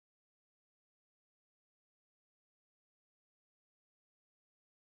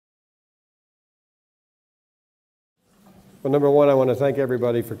Well, number one, I want to thank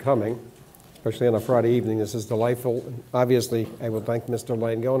everybody for coming, especially on a Friday evening. This is delightful. Obviously, I will thank Mr.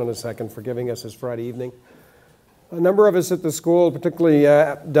 Langone in a second for giving us his Friday evening. A number of us at the school, particularly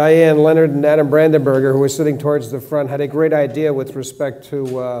Diane Leonard and Adam Brandenberger, who were sitting towards the front, had a great idea with respect to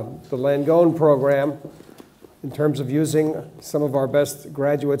the Langone program in terms of using some of our best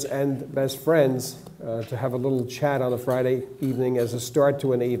graduates and best friends to have a little chat on a Friday evening as a start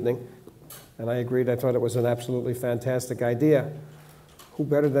to an evening. And I agreed. I thought it was an absolutely fantastic idea. Who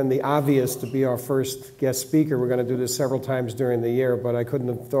better than the obvious to be our first guest speaker? We're going to do this several times during the year, but I couldn't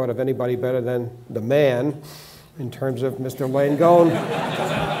have thought of anybody better than the man, in terms of Mr. Langone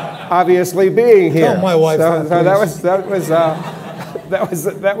obviously being here. Tell my wife so that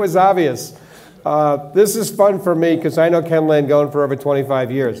was obvious. This is fun for me because I know Ken Langone for over 25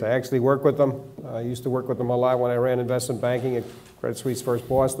 years. I actually work with him. I used to work with him a lot when I ran investment banking at Credit Suisse First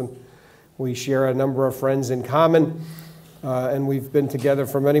Boston. We share a number of friends in common, and we've been together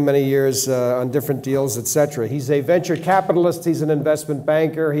for many, many years on different deals, etc. He's a venture capitalist. He's an investment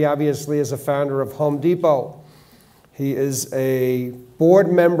banker. He obviously is a founder of Home Depot. He is a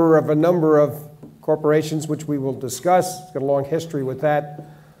board member of a number of corporations, which we will discuss. He's got a long history with that.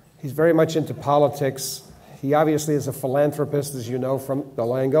 He's very much into politics. He obviously is a philanthropist, as you know, from the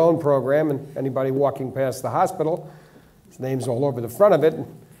Langone program, and anybody walking past the hospital, his name's all over the front of it.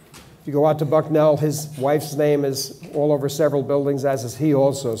 If you go out to Bucknell, his wife's name is all over several buildings, as is he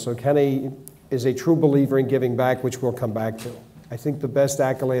also. So Kenny is a true believer in giving back, which we'll come back to. I think the best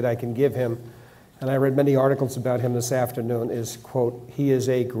accolade I can give him, and I read many articles about him this afternoon, is, quote, he is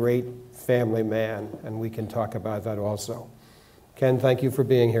a great family man, and we can talk about that also. Ken, thank you for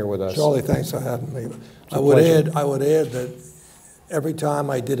being here with us. Charlie, thanks for having me. I would add that every time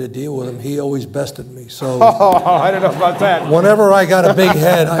I did a deal with him, he always bested me. So I don't know about that. Whenever I got a big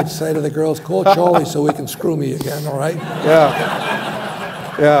head, I'd say to the girls, call Charlie so he can screw me again, all right?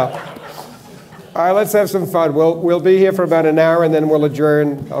 Yeah. Yeah. All right, let's have some fun. We'll be here for about an hour, and then we'll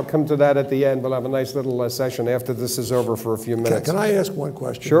adjourn. I'll come to that at the end. We'll have a nice little session after this is over for a few minutes. Can I ask one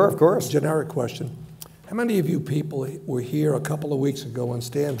question? Sure, of course. Generic question. How many of you people were here a couple of weeks ago when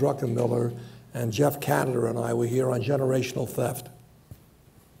Stan Druckenmiller and Jeff Canada and I were here on generational theft?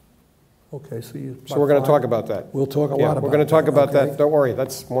 Okay, so we're going to talk about that. We'll talk a lot about that. We're going to talk about that. Don't worry.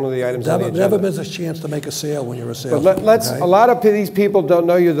 That's one of the items on the agenda. Never miss a chance to make a sale when you're a salesman. But let's. Okay? A lot of these people don't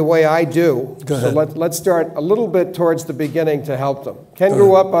know you the way I do. Go ahead. So let's start a little bit towards the beginning to help them. Ken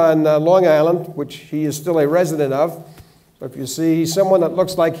grew up on Long Island, which he is still a resident of. But if you see someone that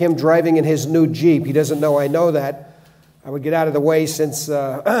looks like him driving in his new Jeep, he doesn't know I know that. I would get out of the way, since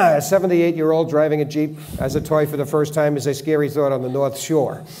a 78-year-old driving a Jeep as a toy for the first time is a scary thought on the North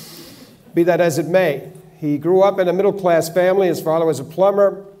Shore. Be that as it may, he grew up in a middle-class family. His father was a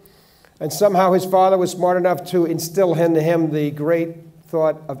plumber, and somehow his father was smart enough to instill in him the great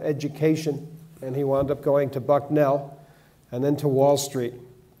thought of education, and he wound up going to Bucknell and then to Wall Street.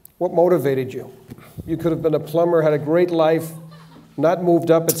 What motivated you? You could have been a plumber, had a great life, not moved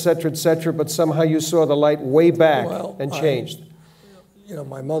up, et cetera, but somehow you saw the light way back and changed.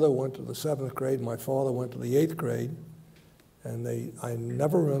 My mother went to the 7th grade, my father went to the 8th grade. And I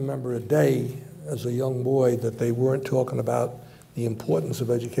never remember a day as a young boy that they weren't talking about the importance of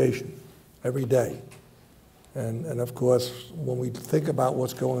education every day. And of course, when we think about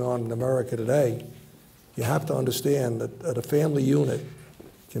what's going on in America today, you have to understand that a family unit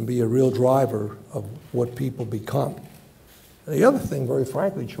can be a real driver of what people become. And the other thing, very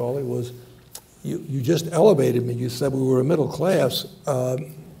frankly, Charlie, was you just elevated me. You said we were a middle class.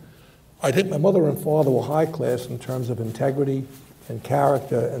 I think my mother and father were high class in terms of integrity and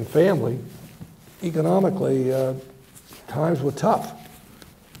character and family. Economically, times were tough,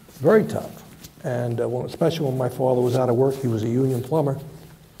 very tough. And especially when my father was out of work, he was a union plumber.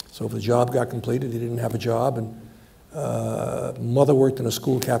 So if the job got completed, he didn't have a job. And mother worked in a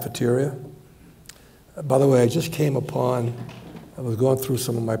school cafeteria. By the way, I just came upon, I was going through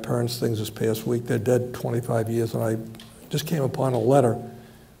some of my parents' things this past week. They're dead 25 years, and I just came upon a letter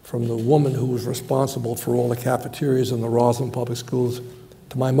from the woman who was responsible for all the cafeterias in the Roslyn Public Schools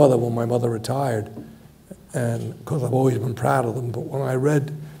to my mother when my mother retired. And because I've always been proud of them, but when I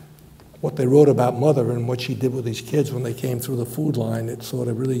read what they wrote about mother and what she did with these kids when they came through the food line, it sort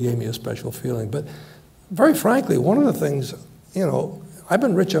of really gave me a special feeling. But very frankly, one of the things, I've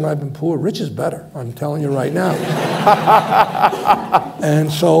been rich and I've been poor. Rich is better, I'm telling you right now.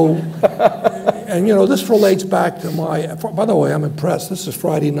 And so, this relates back to by the way, I'm impressed. This is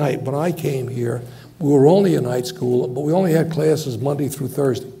Friday night. When I came here, we were only a night school, but we only had classes Monday through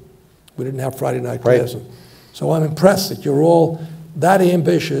Thursday. We didn't have Friday night classes. Right. So I'm impressed that you're all that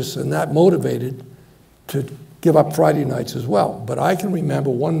ambitious and that motivated to give up Friday nights as well. But I can remember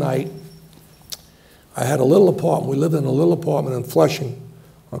one night, I had a little apartment. We lived in a little apartment in Flushing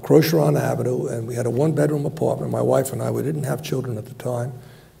on Crocheron Avenue, and we had a one-bedroom apartment. My wife and I, we didn't have children at the time.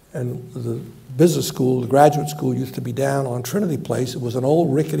 And the business school, the graduate school, used to be down on Trinity Place. It was an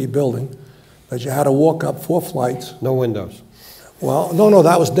old rickety building that you had to walk up 4 flights. No windows. Well, no,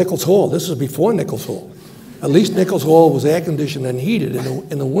 that was Nichols Hall. This is before Nichols Hall. At least Nichols Hall was air-conditioned and heated.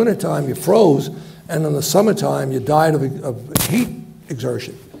 In the wintertime, you froze, and in the summertime, you died of heat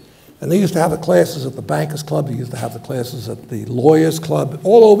exertion. And they used to have the classes at the Bankers Club. They used to have the classes at the Lawyers Club,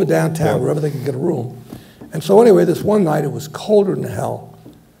 all over downtown, wherever they could get a room. And so anyway, this one night, it was colder than hell.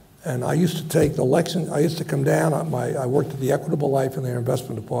 And I used to take the Lexington, I used to come down, I worked at the Equitable Life in their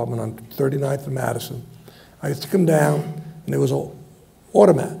investment department on 39th and Madison. I used to come down, and there was an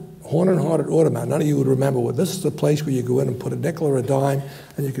automat, horn and hearted automat. None of you would remember what. This is the place where you go in and put a nickel or a dime,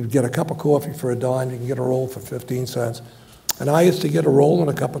 and you could get a cup of coffee for a dime. You can get a roll for 15 cents. And I used to get a roll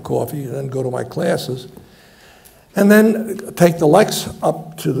and a cup of coffee and then go to my classes. And then take the Lex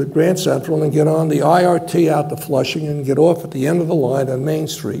up to the Grand Central and get on the IRT out to Flushing and get off at the end of the line on Main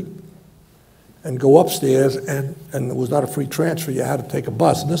Street and go upstairs, and it was not a free transfer. You had to take a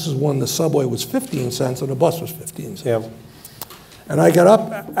bus. And this is when the subway was 15 cents and the bus was 15 cents. Yeah. And I got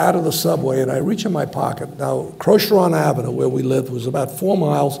up out of the subway and I reach in my pocket. Now, Crocheron Avenue, where we lived, was about 4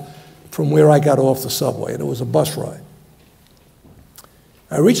 miles from where I got off the subway, and it was a bus ride.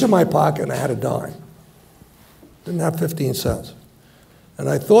 I reached in my pocket and I had a dime. Didn't have 15 cents. And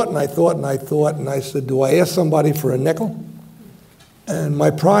I thought and I thought and I thought, and I said, do I ask somebody for a nickel? And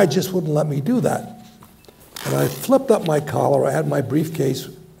my pride just wouldn't let me do that. And I flipped up my collar. I had my briefcase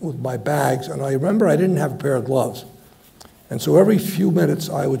with my bags, and I remember I didn't have a pair of gloves. And so every few minutes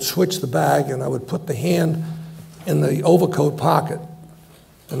I would switch the bag and I would put the hand in the overcoat pocket.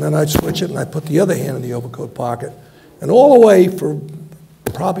 And then I'd switch it and I'd put the other hand in the overcoat pocket. And all the way for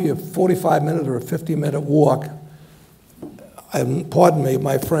probably a 45-minute or a 50-minute walk, pardon me,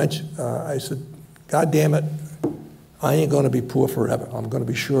 my French, I said, God damn it, I ain't going to be poor forever. I'm going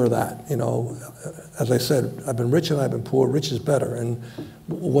to be sure of that. You know, as I said, I've been rich and I've been poor. Rich is better. And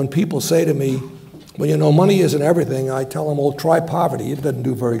when people say to me, well, you know, money isn't everything, I tell them, well, try poverty. It doesn't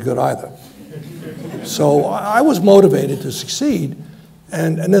do very good either. So I was motivated to succeed.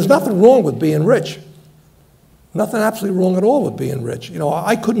 And there's nothing wrong with being rich. Nothing absolutely wrong at all with being rich. You know,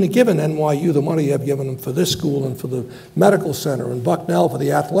 I couldn't have given NYU the money I've given them for this school and for the medical center and Bucknell for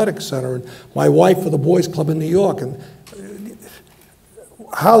the athletic center and my wife for the boys club in New York. And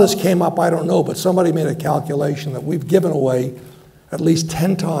how this came up, I don't know, but somebody made a calculation that we've given away at least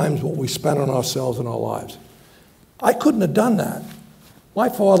 10 times what we spent on ourselves in our lives. I couldn't have done that. My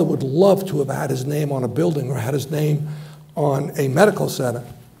father would love to have had his name on a building or had his name on a medical center,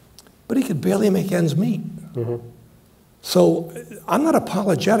 but he could barely make ends meet. Mm-hmm. So I'm not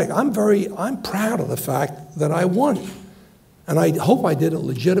apologetic. I'm proud of the fact that I won. And I hope I did it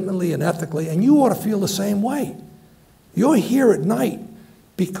legitimately and ethically, and you ought to feel the same way. You're here at night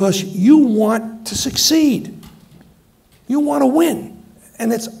because you want to succeed. You want to win,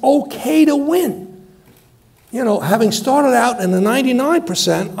 and it's okay to win. You know, having started out in the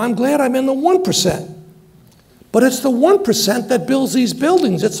 99%, I'm glad I'm in the 1%. But it's the 1% that builds these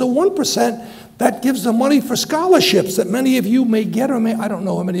buildings. It's the 1% that gives the money for scholarships that many of you may get, or may, I don't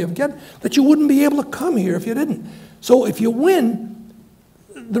know how many of you get, that you wouldn't be able to come here if you didn't. So if you win,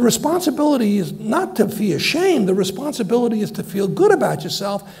 the responsibility is not to be ashamed. The responsibility is to feel good about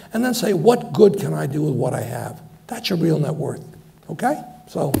yourself and then say, what good can I do with what I have? That's your real net worth, okay?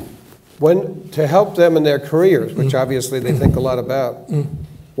 So, to help them in their careers, which obviously they think a lot about,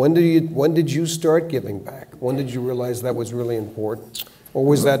 when did you start giving back? When did you realize that was really important? Or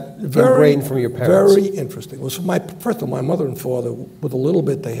was that ingrained from your parents? Very interesting. Well, so first of all, my mother and father, with a little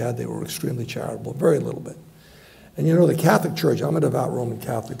bit they had, they were extremely charitable, very little bit. And you know, the Catholic Church, I'm a devout Roman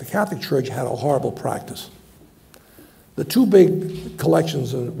Catholic, the Catholic Church had a horrible practice. The two big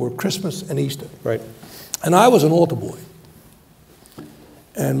collections were Christmas and Easter. Right. And I was an altar boy.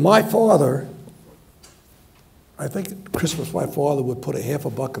 And my father, I think at Christmas, my father would put $half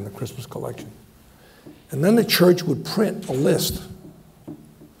 $1 in the Christmas collection. And then the church would print a list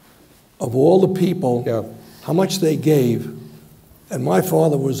of all the people, how much they gave. And my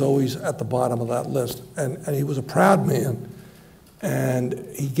father was always at the bottom of that list. And he was a proud man. And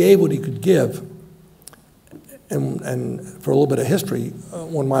he gave what he could give. And for a little bit of history,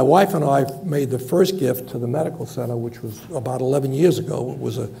 when my wife and I made the first gift to the medical center, which was about 11 years ago, it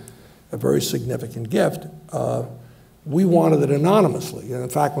was a very significant gift. We wanted it anonymously. And in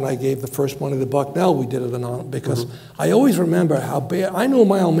fact, when I gave the first money to Bucknell, we did it anonymously because I always remember how bad, I knew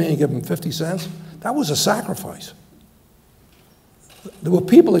my old man gave him 50 cents. that was a sacrifice. There were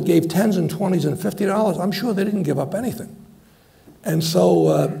people that gave 10s and 20s and $50. I'm sure they didn't give up anything. And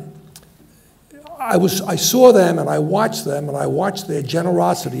so I saw them and I watched them and I watched their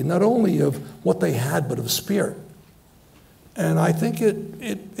generosity, not only of what they had, but of spirit. And I think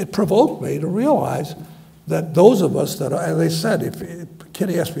it provoked me to realize that those of us that, as they said, if a kid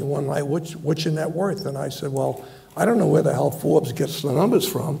asked me one night, what's your net worth? And I said, well, I don't know where the hell Forbes gets the numbers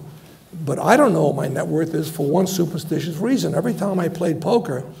from, but I don't know what my net worth is for one superstitious reason. Every time I played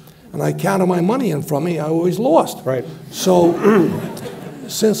poker and I counted my money in front of me, I always lost. Right. So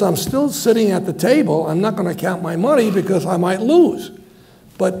since I'm still sitting at the table, I'm not going to count my money because I might lose.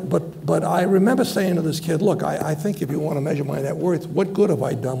 But I remember saying to this kid, look, I think if you want to measure my net worth, what good have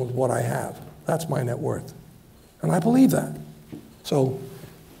I done with what I have? That's my net worth. And I believe that. So,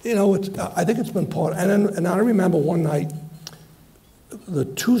 you know, I think it's been part, and I remember one night, the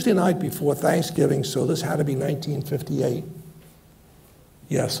Tuesday night before Thanksgiving, so this had to be 1958.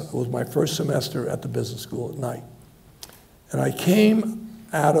 Yes, it was my first semester at the business school at night. And I came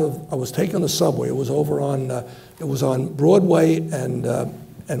I was taking the subway. It was over on, it was on Broadway and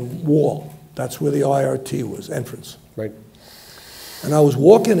Wall. That's where the IRT was, entrance. Right. And I was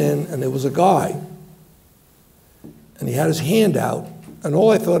walking in, and there was a guy, and he had his hand out, and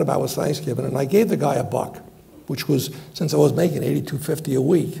all I thought about was Thanksgiving, and I gave the guy $1, which was, since I was making $82.50 a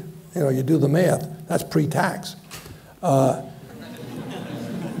week, you know, you do the math, that's pre-tax. And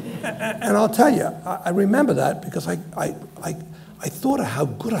I'll tell you, I remember that because I thought of how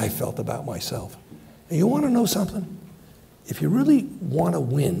good I felt about myself. And you want to know something? If you really want to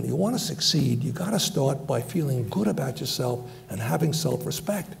win, you want to succeed, you got to start by feeling good about yourself and having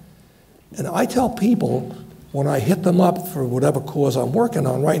self-respect. And I tell people when I hit them up for whatever cause I'm working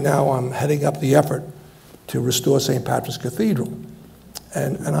on, right now I'm heading up the effort to restore St. Patrick's Cathedral.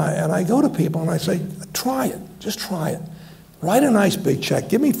 And I go to people and I say, try it, just try it. Write a nice big check,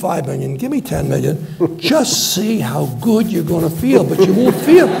 give me $5 million, give me $10 million, just see how good you're going to feel, but you won't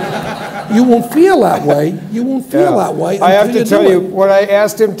feel that way. You won't feel that way. I have to tell you, when I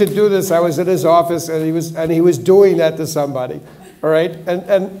asked him to do this, I was in his office and he was doing that to somebody. All right,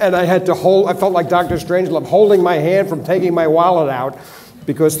 and I had to hold. I felt like Dr. Strangelove holding my hand from taking my wallet out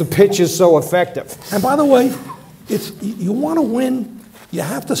because the pitch is so effective. And by the way, you want to win, you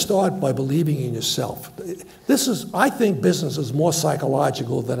have to start by believing in yourself. I think business is more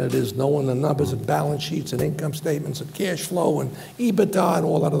psychological than it is knowing the numbers and balance sheets and income statements and cash flow and EBITDA and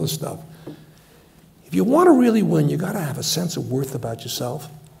all that other stuff. If you want to really win, you got to have a sense of worth about yourself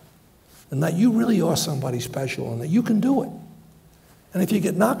and that you really are somebody special and that you can do it. And if you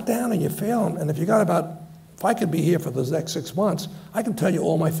get knocked down and you fail, and if you got if I could be here for the next 6 months, I can tell you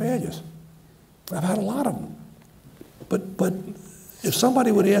all my failures. I've had a lot of them. But if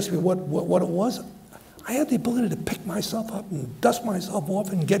somebody would ask me what it was, I had the ability to pick myself up and dust myself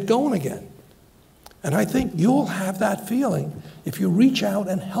off and get going again. And I think you'll have that feeling if you reach out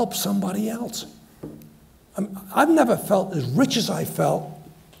and help somebody else. I've never felt as rich as I felt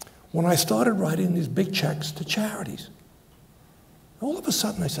when I started writing these big checks to charities. All of a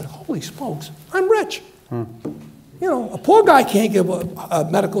sudden I said, holy smokes, I'm rich. You know, a poor guy can't give a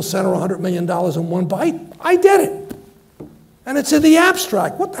medical center $100 million in one bite. I did it. And it's in the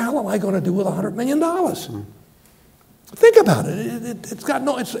abstract. What the hell am I going to do with $100 million? Think about it.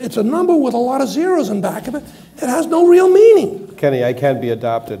 It's a number with a lot of zeros in back of it. It has no real meaning. Kenny, I can be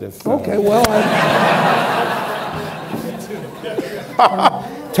adopted if... Okay, well...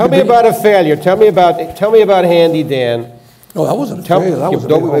 Tell me about a failure. Tell me about Handy Dan. No, that wasn't a failure.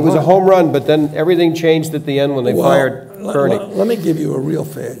 It was a home run, but then everything changed at the end when they fired Kearney. Let me give you a real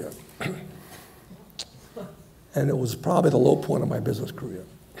failure. And it was probably the low point of my business career.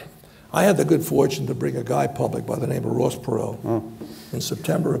 I had the good fortune to bring a guy public by the name of Ross Perot in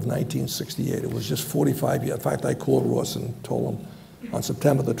September of 1968. It was just 45 years. In fact, I called Ross and told him on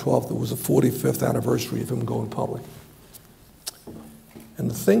September the 12th, it was the 45th anniversary of him going public. And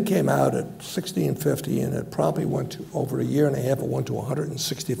the thing came out at $16.50, and it probably went to, over a year and a half, it went to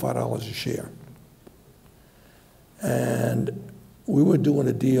 $165 a share. And we were doing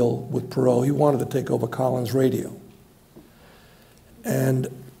a deal with Perot. He wanted to take over Collins Radio. And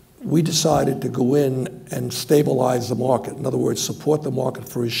we decided to go in and stabilize the market. In other words, support the market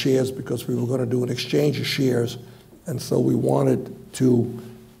for his shares because we were going to do an exchange of shares. And so we wanted to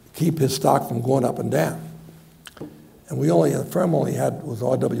keep his stock from going up and down. And the firm only had, was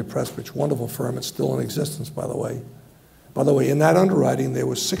R.W. Pressbridge, wonderful firm. It's still in existence, by the way. By the way, in that underwriting, there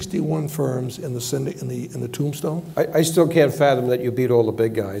were 61 firms in the tombstone. I still can't fathom that you beat all the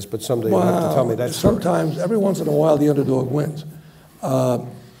big guys, but someday you'll have to tell me that story. Sometimes, every once in a while, the underdog wins.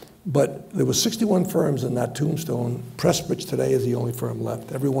 But there were 61 firms in that tombstone. Pressbridge today is the only firm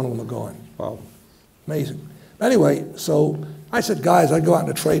left. Every one of them are gone. Wow. Amazing. Anyway, so I said, guys, I'd go out in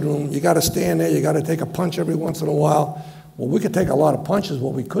the trade room. You got to stand there. You got to take a punch every once in a while. Well, we could take a lot of punches.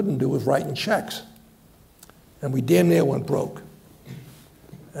 What we couldn't do was writing checks. And we damn near went broke.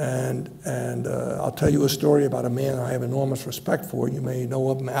 And I'll tell you a story about a man I have enormous respect for. You may know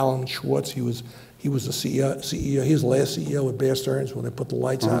of him, Alan Schwartz. He was the CEO. He was the last CEO at Bear Stearns when they put the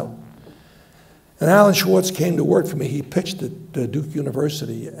lights out. And Alan Schwartz came to work for me. He pitched at Duke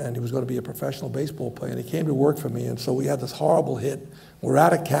University, and he was going to be a professional baseball player. And he came to work for me, and so we had this horrible hit. We're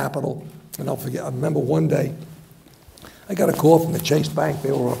out of capital, and I remember one day, I got a call from the Chase Bank.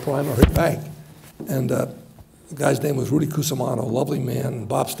 They were a primary bank. And the guy's name was Rudy Cusimano, a lovely man, and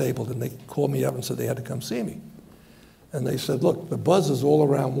Bob Stapleton. They called me up and said they had to come see me. And they said, look, the buzz is all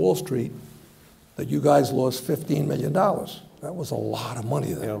around Wall Street that you guys lost $15 million. That was a lot of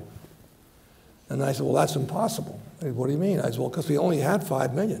money then. Yeah. And I said, well, that's impossible. He said, what do you mean? I said, well, because we only had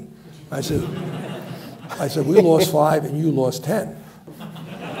 $5 million. I said, we lost 5 and you lost 10.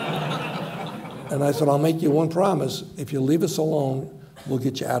 And I said, I'll make you one promise. If you leave us alone, we'll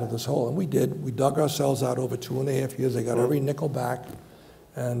get you out of this hole. And we did. We dug ourselves out over 2.5 years. They got every nickel back.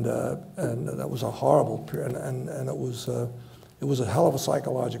 And that was a horrible period. And it was a hell of a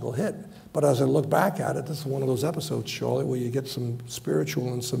psychological hit. But as I look back at it, this is one of those episodes, Charlie, where you get some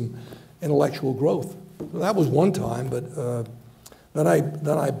spiritual and some intellectual growth. That was one time, but then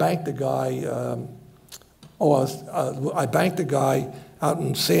I banked a guy. I banked a guy out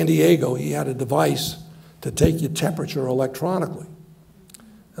in San Diego. He had a device to take your temperature electronically,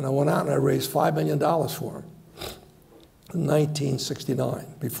 and I went out and I raised $5 million for him in 1969,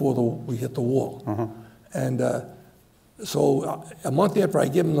 before we hit the wall. And so a month after I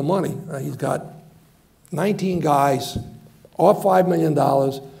give him the money, he's got 19 guys, all $5 million.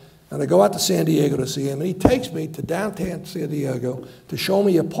 And I go out to San Diego to see him, and he takes me to downtown San Diego to show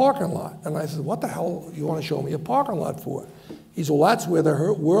me a parking lot. And I said, what the hell you want to show me a parking lot for? He said, well, that's where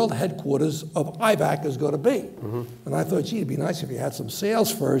the world headquarters of IVAC is going to be. And I thought, gee, it'd be nice if you had some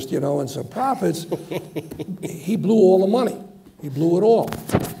sales first, and some profits. He blew all the money. He blew it all.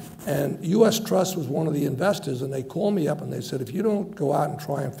 And U.S. Trust was one of the investors, and they called me up and they said, if you don't go out and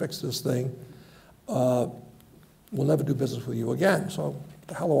try and fix this thing, we'll never do business with you again. So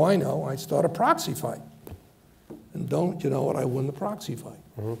the hell do I know? I start a proxy fight. And don't you know what? I win the proxy fight.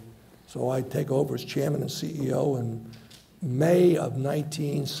 So I take over as chairman and CEO in May of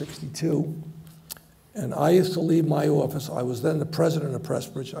 1962. And I used to leave my office. I was then the president of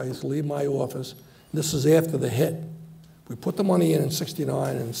Pressbridge. I used to leave my office. This is after the hit. We put the money in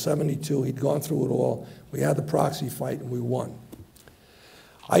 69 and 72. He'd gone through it all. We had the proxy fight, and we won.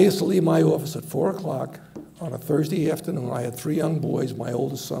 I used to leave my office at 4 o'clock on a Thursday afternoon. I had 3 young boys. My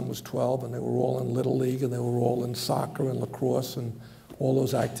oldest son was 12, and they were all in Little League, and they were all in soccer and lacrosse and all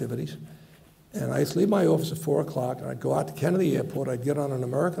those activities. And I used to leave my office at 4 o'clock, and I'd go out to Kennedy Airport. I'd get on an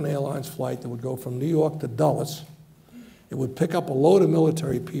American Airlines flight that would go from New York to Dulles. It would pick up a load of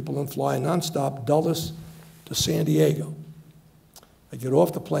military people and fly nonstop Dulles to San Diego. I'd get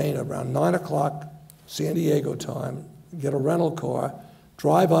off the plane at around 9 o'clock San Diego time, get a rental car,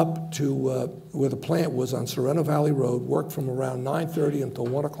 drive up to where the plant was on Sorrento Valley Road, work from around 9:30 until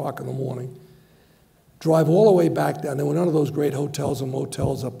 1 o'clock in the morning, drive all the way back down. There were none of those great hotels and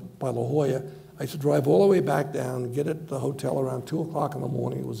motels up by La Jolla. I used to drive all the way back down, get at the hotel around 2 o'clock in the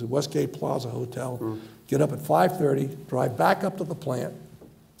morning. It was the Westgate Plaza Hotel. Get up at 5:30, drive back up to the plant,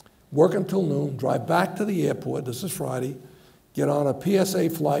 work until noon, drive back to the airport. This is Friday. Get on a PSA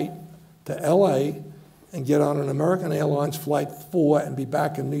flight to LA and get on an American Airlines Flight 4 and be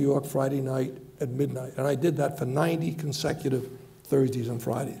back in New York Friday night at midnight. And I did that for 90 consecutive Thursdays and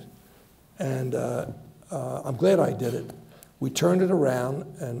Fridays. And I'm glad I did it. We turned it around,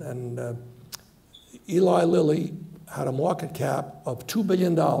 and Eli Lilly had a market cap of $2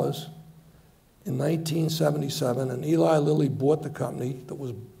 billion in 1977, and Eli Lilly bought the company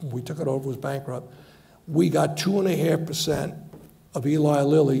we took it over, was bankrupt. We got 2.5% of Eli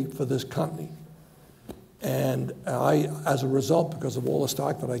Lilly for this company. And I, as a result, because of all the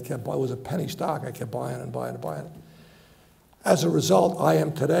stock that I kept buying, it was a penny stock, I kept buying and buying and buying it. As a result, I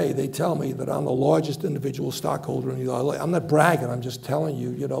am today, they tell me that I'm the largest individual stockholder in Eli Lilly. I'm not bragging, I'm just telling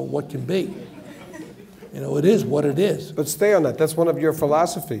you, what can be. It is what it is. But stay on that. That's one of your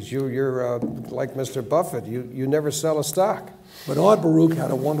philosophies. You're like Mr. Buffett. You never sell a stock. Bernard Baruch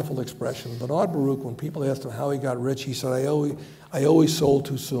had a wonderful expression. Bernard Baruch, when people asked him how he got rich, he said, I always sold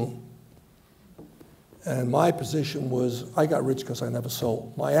too soon. And my position was, I got rich because I never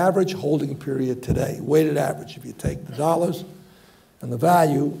sold. My average holding period today, weighted average, if you take the dollars And the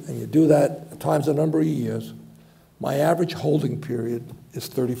value, and you do that times the number of years, my average holding period is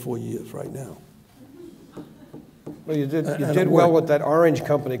 34 years right now. Well, you did well with that orange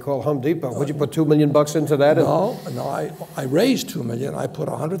company called Home Depot. Would you put $2 million into that? No, I raised $2 million. I put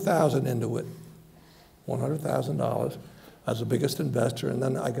 $100,000 into it, $100,000 as the biggest investor, and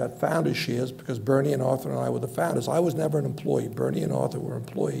then I got founder shares because Bernie and Arthur and I were the founders. I was never an employee. Bernie and Arthur were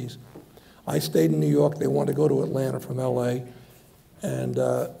employees. I stayed in New York. They wanted to go to Atlanta from LA, and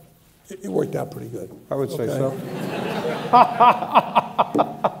it worked out pretty good. I would say so.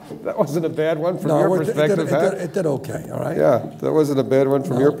 That wasn't a bad one from your perspective, it did okay, all right? Yeah, that wasn't a bad one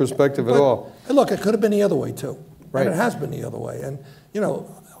from your perspective at all. And look, it could have been the other way, too. Right. And it has been the other way. And, you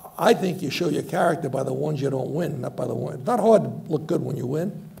know, I think you show your character by the ones you don't win, not by the ones. It's not hard to look good when you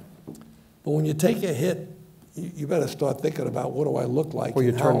win, but when you take a hit, you better start thinking about what do I look like. Well,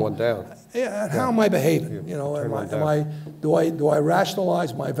 you turn one down. Yeah, and how am I behaving? You know, do I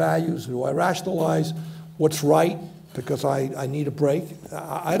rationalize my values? Do I rationalize what's right because I need a break?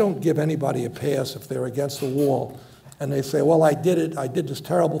 I don't give anybody a pass if they're against the wall and they say, well, I did this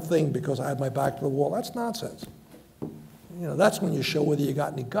terrible thing because I had my back to the wall. That's nonsense. You know, that's when you show whether you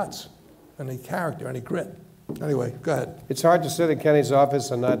got any guts, any character, any grit. Anyway, go ahead. It's hard to sit in Kenny's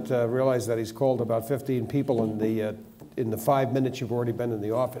office and not realize that he's called about 15 people in the 5 minutes you've already been in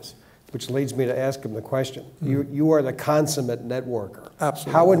the office, which leads me to ask him the question. You are the consummate networker.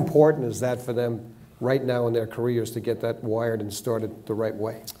 Absolutely. How important is that for them right now in their careers to get that wired and started the right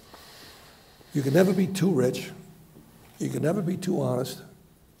way? You can never be too rich, you can never be too honest,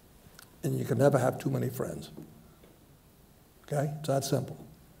 and you can never have too many friends. Okay? It's that simple.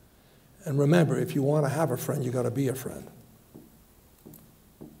 And remember, if you want to have a friend, you got to be a friend.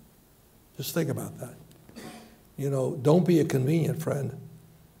 Just think about that. You know, don't be a convenient friend.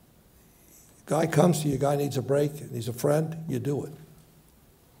 Guy comes to you, guy needs a break, he's a friend, you do it.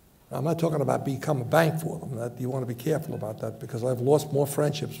 I'm not talking about become a bank for them. That you want to be careful about that because I've lost more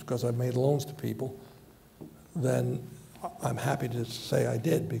friendships because I've made loans to people than I'm happy to say I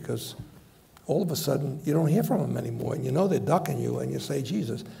did, because all of a sudden you don't hear from them anymore and you know they're ducking you and you say,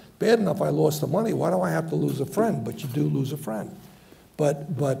 Jesus, bad enough I lost the money, why do I have to lose a friend? But you do lose a friend. But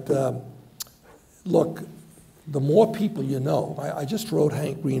look, the more people you know, I just wrote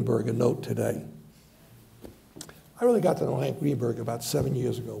Hank Greenberg a note today. I really got to know Hank Greenberg about 7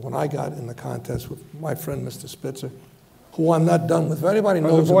 years ago when I got in the contest with my friend Mr. Spitzer, who I'm not done with. If anybody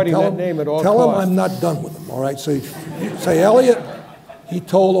knows him, tell him I'm not done with him, all right? So say, Elliot, he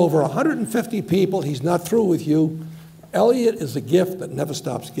told over 150 people he's not through with you. Elliot is a gift that never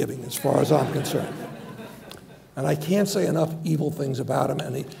stops giving, as far as I'm concerned. And I can't say enough evil things about him.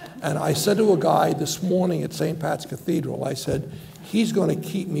 And I said to a guy this morning at St. Pat's Cathedral, I said, he's going to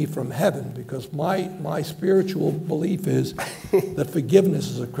keep me from heaven because my spiritual belief is that forgiveness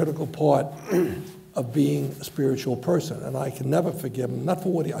is a critical part of being a spiritual person. And I can never forgive him, not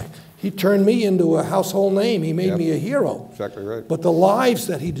for what he turned me into a household name. He made me a hero. Exactly right. But the lives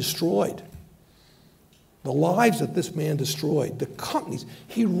that he destroyed, the lives that this man destroyed, the companies,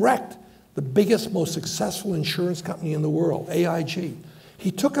 he wrecked the biggest, most successful insurance company in the world, AIG.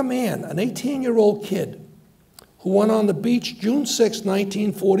 He took a man, an 18-year-old kid, who went on the beach June 6,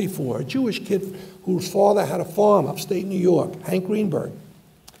 1944, a Jewish kid whose father had a farm upstate New York, Hank Greenberg.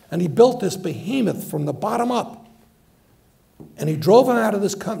 And he built this behemoth from the bottom up. And he drove him out of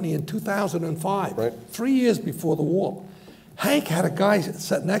this company in 2005, right. 3 years before the war. Hank had a guy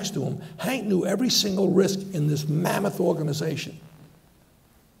sat next to him. Hank knew every single risk in this mammoth organization.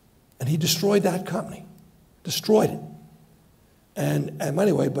 And he destroyed that company, destroyed it. And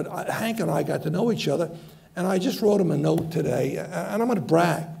anyway, but Hank and I got to know each other, and I just wrote him a note today, and I'm going to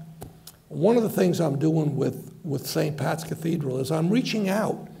brag. One of the things I'm doing with St. Pat's Cathedral is I'm reaching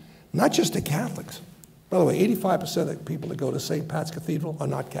out, not just to Catholics. By the way, 85% of the people that go to St. Pat's Cathedral are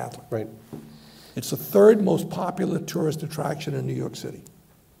not Catholic. Right. It's the third most popular tourist attraction in New York City.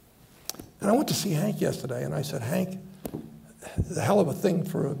 And I went to see Hank yesterday, and I said, Hank, it's a hell of a thing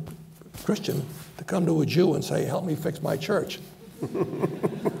for a Christian to come to a Jew and say, help me fix my church.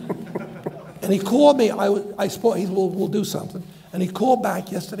 And he called me, I spoke, he said, we'll do something. And he called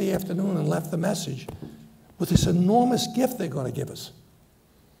back yesterday afternoon and left the message with this enormous gift they're going to give us.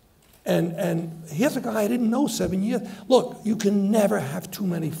 And here's a guy I didn't know 7 years. Look, you can never have too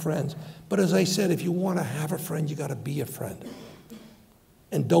many friends. But as I said, if you want to have a friend, you got to be a friend.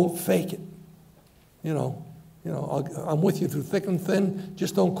 And don't fake it. You know, I'm with you through thick and thin.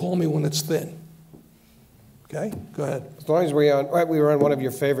 Just don't call me when it's thin. Okay? Go ahead. As long as we were on one of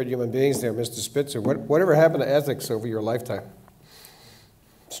your favorite human beings there, Mr. Spitzer, whatever happened to ethics over your lifetime?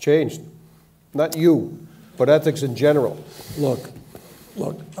 It's changed. Not you, but ethics in general. Look,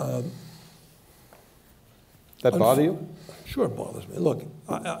 Look, That bother you? sure it bothers me. Look,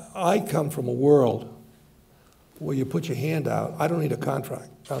 I come from a world where you put your hand out. I don't need a contract.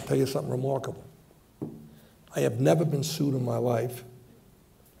 I'll tell you something remarkable. I have never been sued in my life,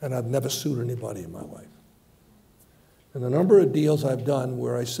 and I've never sued anybody in my life. And the number of deals I've done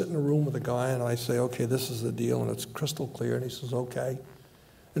where I sit in a room with a guy and I say, okay, this is the deal, and it's crystal clear, and he says, okay.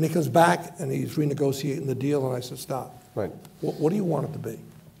 And he comes back and he's renegotiating the deal, and I said, stop. Right. What do you want it to be?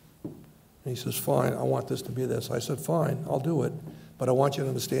 And he says, fine, I want this to be this. I said, fine, I'll do it, but I want you to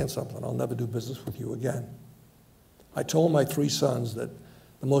understand something. I'll never do business with you again. I told my 3 sons that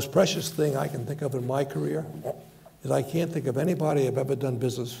the most precious thing I can think of in my career is I can't think of anybody I've ever done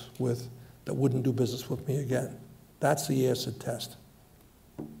business with that wouldn't do business with me again. That's the acid test.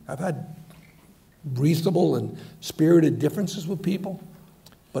 I've had reasonable and spirited differences with people,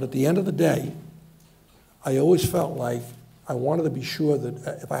 but at the end of the day, I always felt like I wanted to be sure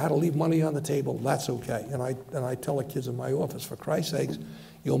that if I had to leave money on the table, that's okay. And I tell the kids in my office, for Christ's sakes,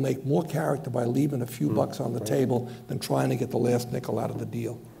 you'll make more character by leaving a few bucks on the table than trying to get the last nickel out of the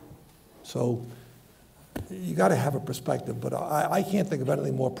deal. So you got to have a perspective, but I can't think of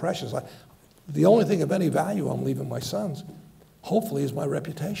anything more precious. The only thing of any value I'm leaving my sons, hopefully, is my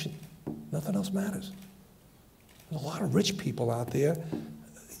reputation. Nothing else matters. There's a lot of rich people out there.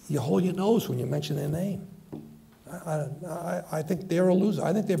 You hold your nose when you mention their name. I think they're a loser.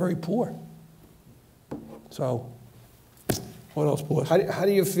 I think they're very poor. So, what else, boss? How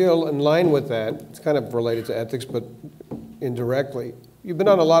do you feel in line with that? It's kind of related to ethics, but indirectly. You've been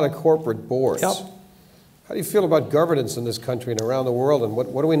on a lot of corporate boards. Yep. How do you feel about governance in this country and around the world, and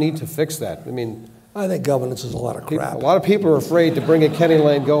what do we need to fix that? I mean, I think governance is a lot of crap. a lot of people are afraid to bring a Kenny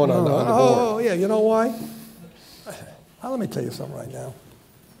Langone on the board. Oh, yeah, you know why? Let me tell you something right now.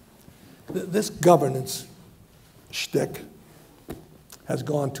 This governance shtick has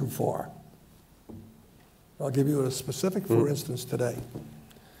gone too far. I'll give you a specific, for instance, today.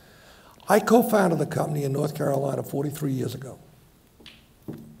 I co-founded the company in North Carolina 43 years ago.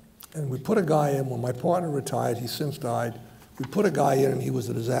 And we put a guy in, when my partner retired, he's since died, we put a guy in and he was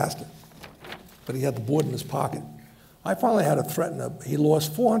a disaster. But he had the board in his pocket. I finally had to threaten him. He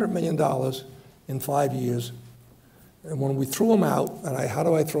lost $400 million in 5 years. And when we threw him out, and how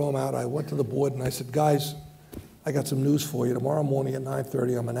do I throw him out? I went to the board and I said, guys, I got some news for you. Tomorrow morning at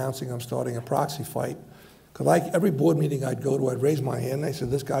 9:30, I'm announcing I'm starting a proxy fight. Because every board meeting I'd go to, I'd raise my hand and I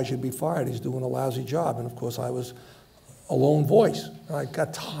said, this guy should be fired. He's doing a lousy job. And of course, I was a lone voice. And I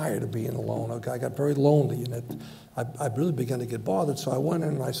got tired of being alone. I got very lonely, and I really began to get bothered. So I went in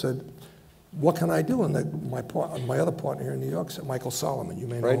and I said, what can I do? And my other partner here in New York said, Michael Solomon, you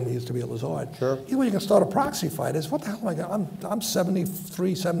may know him, he used to be at Lazard. Sure. He said, well, you can start a proxy fight. I said, what the hell am I going to, I'm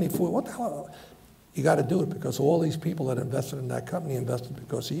 73, 74, what the hell? You got to do it because all these people that invested in that company invested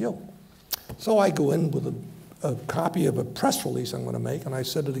because of you. So I go in with a copy of a press release I'm going to make, and I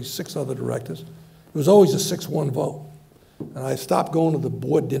said to these 6 other directors, it was always a 6-1 vote. And I stopped going to the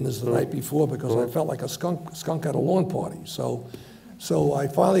board dinners the night before because I felt like a skunk at a lawn party. So I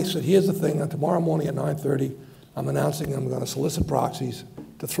finally said, here's the thing, tomorrow morning at 9:30, I'm announcing I'm going to solicit proxies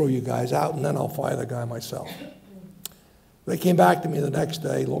to throw you guys out, and then I'll fire the guy myself. They came back to me the next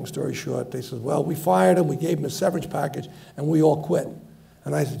day, long story short, they said, well, we fired him, we gave him a severance package, and we all quit.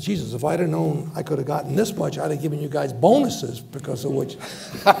 And I said, Jesus, if I'd have known I could have gotten this much, I'd have given you guys bonuses because of which.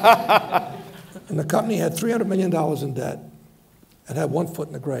 And the company had $300 million in debt and had 1 foot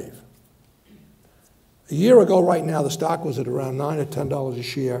in the grave. A year ago right now, the stock was at around $9 or $10 a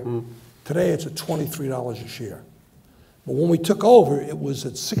share. Today, it's at $23 a share. But when we took over, it was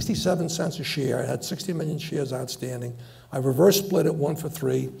at 67 cents a share. It had 60 million shares outstanding. I reverse split it 1 for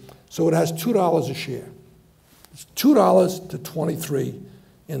 3, so it has $2 a share. It's $2 to 23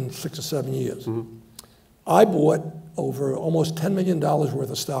 in 6 or 7 years. I bought over almost $10 million worth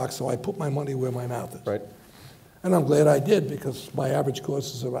of stock, so I put my money where my mouth is. Right. And I'm glad I did because my average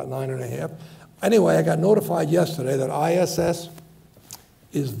cost is about 9.5. Anyway, I got notified yesterday that ISS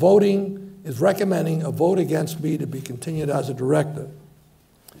is recommending a vote against me to be continued as a director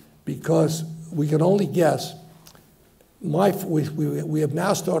because we can only guess. We have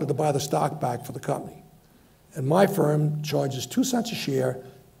now started to buy the stock back for the company. And my firm charges 2 cents a share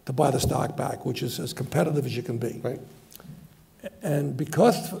to buy the stock back, which is as competitive as you can be. Right. And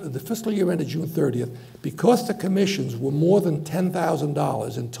because the fiscal year ended June 30th, because the commissions were more than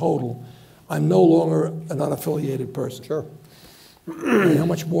 $10,000 in total, I'm no longer an unaffiliated person. Sure. And how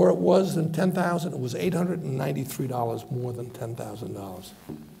much more it was than $10,000? It was $893 more than $10,000.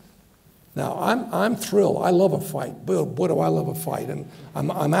 Now, I'm thrilled. I love a fight. Boy, do I love a fight. And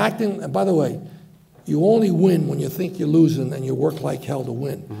I'm acting, and by the way, You only win when you think you're losing and you work like hell to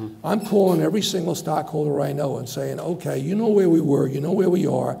win. I'm calling every single stockholder I know and saying, okay, you know where we were, you know where we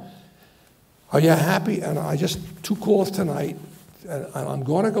are. Are you happy? And I just, 2 calls tonight, and I'm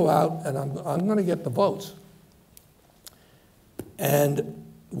going to go out and I'm going to get the votes. And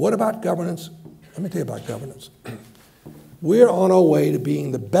what about governance? Let me tell you about governance. We're on our way to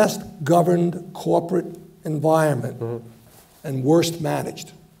being the best governed corporate environment and worst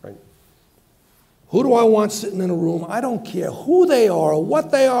managed. Who do I want sitting in a room? I don't care who they are or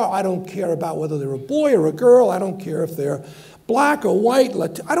what they are. I don't care about whether they're a boy or a girl. I don't care if they're black or white.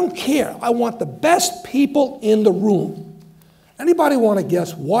 I don't care. I want the best people in the room. Anybody want to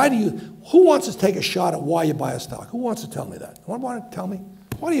guess who wants to take a shot at why you buy a stock? Who wants to tell me that? Anyone want to tell me?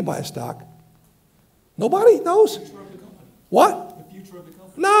 Why do you buy a stock? Nobody knows? What? The future of the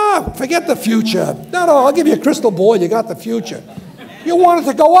company. No, forget the future. No, I'll give you a crystal ball. You got the future. You want it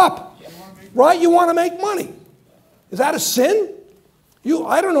to go up. Right? You want to make money. Is that a sin?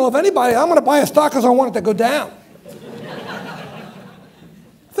 I don't know if anybody, I'm going to buy a stock because I want it to go down.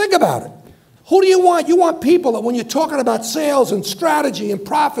 Think about it. Who do you want? You want people that when you're talking about sales and strategy and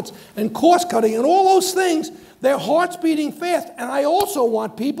profits and cost cutting and all those things, their heart's beating fast. And I also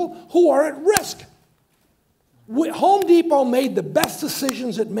want people who are at risk. Home Depot made the best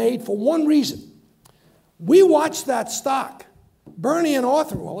decisions it made for one reason. We watched that stock. Bernie and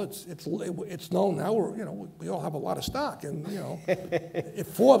Arthur, well, it's known now. We all have a lot of stock, and if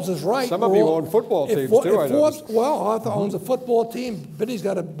Forbes is right, some of you own football teams too. I noticed. Well, Arthur owns a football team. Bernie's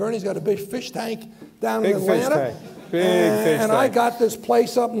got a big fish tank down in Atlanta. Big fish tank. And I got this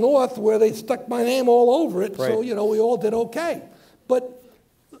place up north where they stuck my name all over it. Right. So we all did okay. But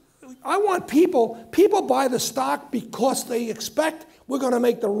I want people buy the stock because they expect we're going to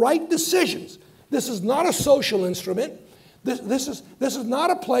make the right decisions. This is not a social instrument. This is not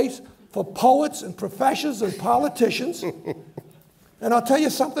a place for poets and professors and politicians. And I'll tell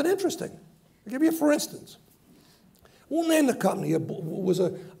you something interesting. I'll give you for instance. We'll name the company. It was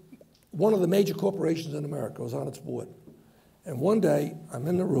one of the major corporations in America. It was on its board. And one day, I'm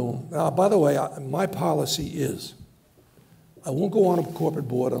in the room. Now, by the way, my policy is I won't go on a corporate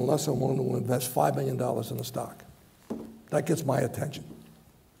board unless I'm willing to invest $5 million in the stock. That gets my attention.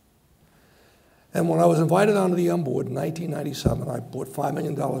 And when I was invited onto the Yum board in 1997, I bought $5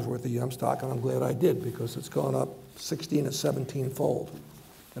 million worth of Yum stock, and I'm glad I did because it's gone up 16 or 17-fold.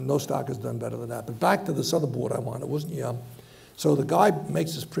 And no stock has done better than that. But back to this other board I'm on, it wasn't Yum. So the guy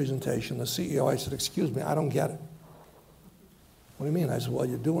makes this presentation, the CEO, I said, excuse me, I don't get it. What do you mean? I said, well,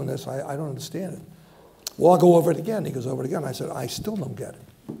 you're doing this, I don't understand it. Well, I'll go over it again. He goes over it again. I said, I still don't get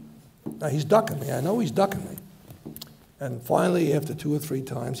it. Now, he's ducking me. I know he's ducking me. And finally, after 2 or 3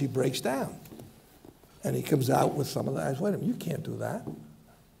 times, he breaks down. And he comes out with some of that. I said, wait a minute, you can't do that.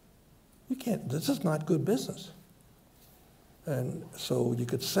 You can't, this is not good business. And so you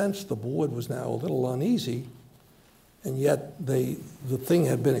could sense the board was now a little uneasy, and yet the thing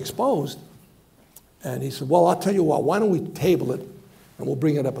had been exposed. And he said, well, I'll tell you what, why don't we table it, and we'll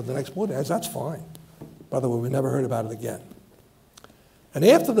bring it up at the next board. I said, that's fine. By the way, we never heard about it again. And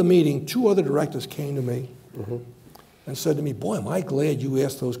after the meeting, 2 other directors came to me and said to me, boy, am I glad you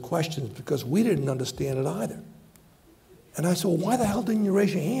asked those questions because we didn't understand it either. And I said, well, why the hell didn't you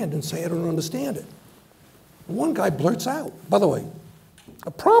raise your hand and say I don't understand it? And one guy blurts out, by the way,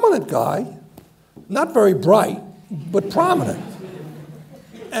 a prominent guy, not very bright, but prominent.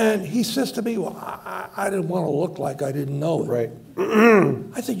 And he says to me, well, I didn't want to look like I didn't know it.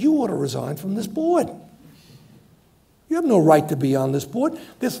 Right. I said, you ought to resign from this board. You have no right to be on this board.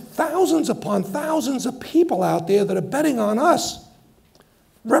 There's thousands upon thousands of people out there that are betting on us,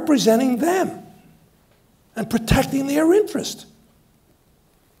 representing them and protecting their interest.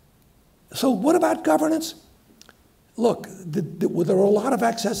 So what about governance? Look, were there a lot of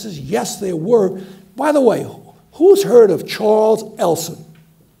excesses? Yes, there were. By the way, who's heard of Charles Ellison?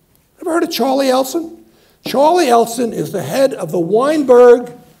 Ever heard of Charlie Ellison? Charlie Ellison is the head of the Weinberg,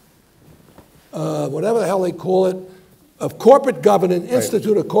 whatever the hell they call it, of corporate governance, right.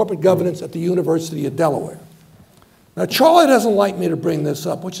 Institute of Corporate Governance at the University of Delaware. Now, Charlie doesn't like me to bring this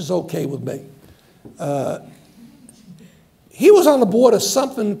up, which is okay with me. He was on the board of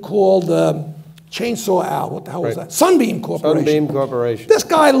something called Chainsaw Al. What the hell was that? Sunbeam Corporation. Sunbeam Corporation. This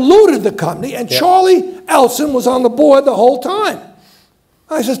guy looted the company, and Charlie Ellison was on the board the whole time.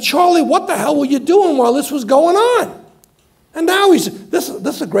 I said, Charlie, what the hell were you doing while this was going on? And now this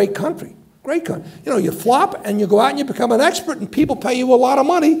is a great country. Great country. You know, you flop and you go out and you become an expert and people pay you a lot of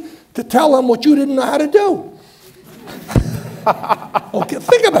money to tell them what you didn't know how to do. Okay,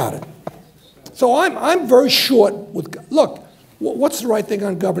 think about it. So I'm very short with, look, What's the right thing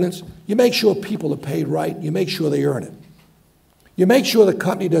on governance? You make sure people are paid right. You make sure they earn it. You make sure the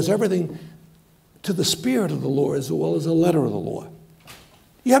company does everything to the spirit of the law as well as the letter of the law.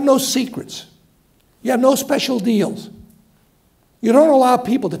 You have no secrets. You have no special deals. You don't allow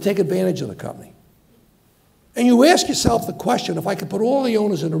people to take advantage of the company. And you ask yourself the question, if I could put all the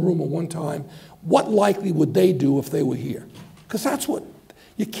owners in a room at one time, what likely would they do if they were here? Because that's what,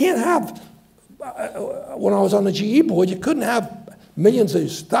 you can't have, when I was on the GE board, you couldn't have millions of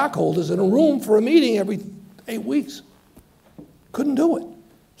stockholders in a room for a meeting every 8 weeks. Couldn't do it.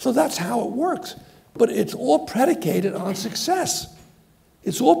 So that's how it works. But it's all predicated on success.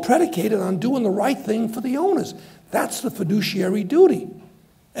 It's all predicated on doing the right thing for the owners. That's the fiduciary duty.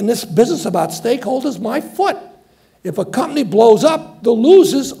 And this business about stakeholders, my foot. If a company blows up, the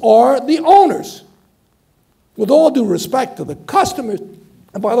losers are the owners. With all due respect to the customers.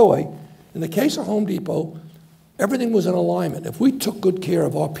 And by the way, in the case of Home Depot, everything was in alignment. If we took good care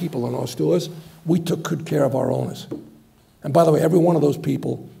of our people in our stores, we took good care of our owners. And by the way, every one of those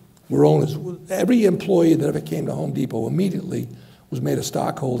people were owners. Every employee that ever came to Home Depot immediately was made a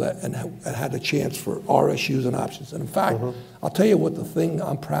stockholder and had a chance for our issues and options. And in fact, I'll tell you what the thing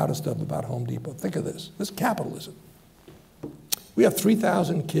I'm proudest of about Home Depot. Think of this. This is capitalism. We have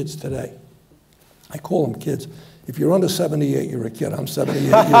 3,000 kids today. I call them kids. If you're under 78, you're a kid. I'm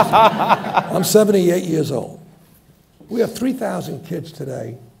 78 years old. We have 3,000 kids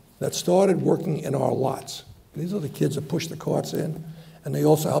today that started working in our lots. These are the kids that push the carts in, and they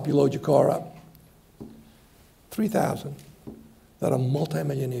also help you load your car up. 3,000 that are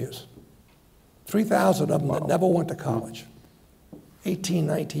multimillionaires. 3,000 of them that never went to college. 18,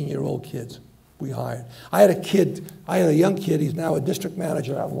 19-year-old kids we hired. I had a young kid, he's now a district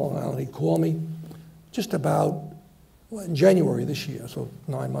manager out in Long Island. He called me just about in January this year, so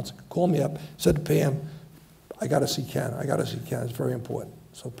 9 months ago. Called me up, said to Pam, I got to see Ken. I got to see Ken. It's very important.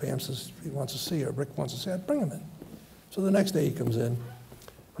 So Pam says he wants to see her. Rick wants to see her. Bring him in. So the next day he comes in,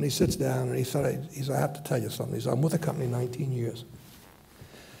 and he sits down, and he said, I have to tell you something. He said, I'm with the company 19 years.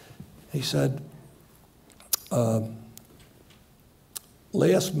 He said,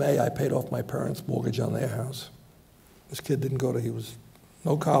 last May I paid off my parents' mortgage on their house. This kid didn't go to, he was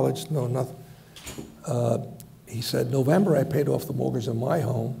no college, no nothing. He said, November I paid off the mortgage on my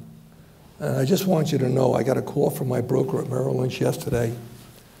home. And I just want you to know, I got a call from my broker at Merrill Lynch yesterday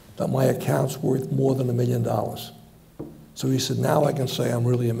that my account's worth more than $1 million. So he said, now I can say I'm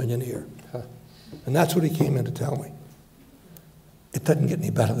really a millionaire. And that's what he came in to tell me. It doesn't get any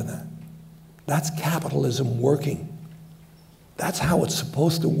better than that. That's capitalism working. That's how it's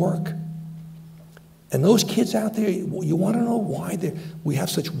supposed to work. And those kids out there, you want to know why we have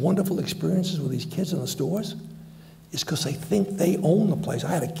such wonderful experiences with these kids in the stores? It's because they think they own the place.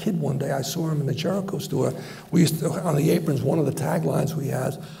 I had a kid one day, I saw him in the Jericho store. We used to, on the aprons, one of the taglines we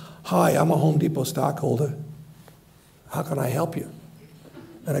had, hi, I'm a Home Depot stockholder. How can I help you?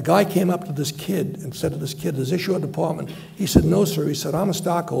 And a guy came up to this kid and said to this kid, is this your department? He said, no, sir. He said, I'm a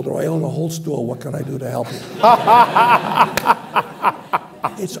stockholder. I own the whole store. What can I do to help you?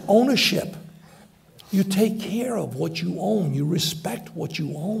 It's ownership. You take care of what you own. You respect what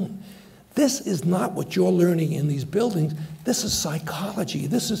you own. This is not what you're learning in these buildings. This is psychology.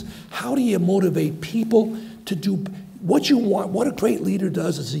 This is how do you motivate people to do what you want. What a great leader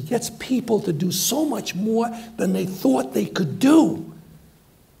does is he gets people to do so much more than they thought they could do.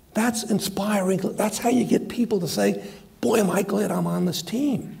 That's inspiring. That's how you get people to say, boy, am I glad I'm on this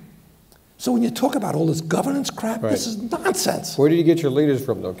team. So when you talk about all this governance crap, This is nonsense. Where do you get your leaders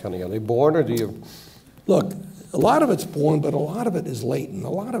from, though, Kenny? Are they born, or do you? Look, a lot of it's born, but a lot of it is latent. A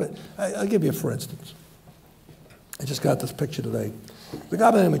lot of it, I'll give you for instance. I just got this picture today. The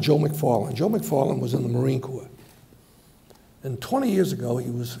guy by the name of Joe McFarland. Joe McFarland was in the Marine Corps. And 20 years ago,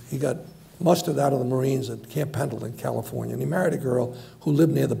 he got mustered out of the Marines at Camp Pendleton, California, and he married a girl who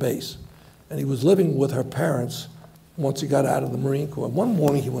lived near the base. And he was living with her parents once he got out of the Marine Corps. One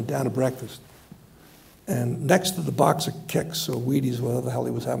morning, he went down to breakfast. And next to the box of Kicks or Wheaties, whatever the hell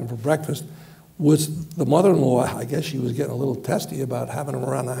he was having for breakfast, was the mother-in-law. I guess she was getting a little testy about having him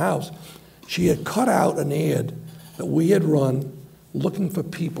around the house. She had cut out an ad that we had run looking for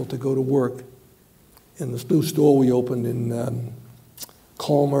people to go to work in this new store we opened in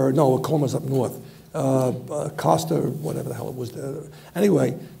Colmer. No, Colmer's up north. Costa, or whatever the hell it was.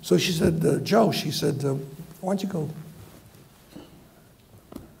 Anyway, so she said, Joe, she said, why don't you go?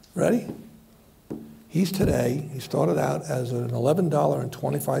 Ready? He started out as an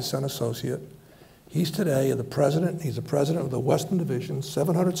 $11.25 associate. He's today the president. He's the president of the Western Division,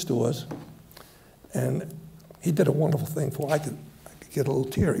 700 stores. And he did a wonderful thing for, I could get a little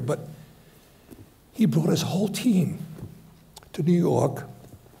teary, but he brought his whole team to New York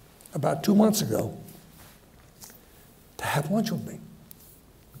about 2 months ago to have lunch with me.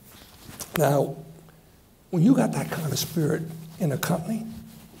 Now, when you got that kind of spirit in a company,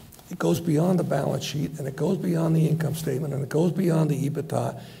 it goes beyond the balance sheet, and it goes beyond the income statement, and it goes beyond the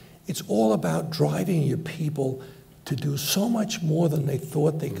EBITDA. It's all about driving your people to do so much more than they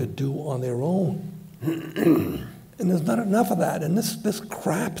thought they could do on their own. And there's not enough of that. And this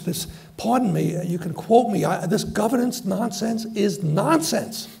crap, pardon me, you can quote me, this governance nonsense is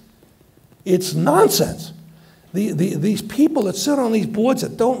nonsense. It's nonsense. These people that sit on these boards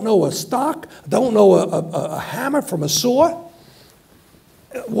that don't know a stock, don't know a hammer from a saw,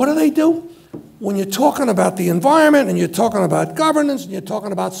 what do? When you're talking about the environment and you're talking about governance and you're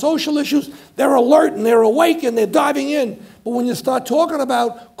talking about social issues, they're alert and they're awake and they're diving in. But when you start talking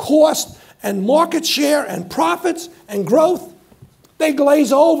about cost and market share and profits and growth, they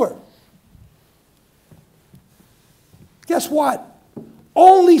glaze over. Guess what?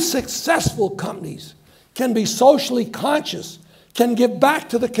 Only successful companies can be socially conscious, can give back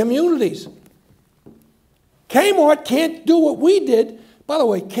to the communities. Kmart can't do what we did. By the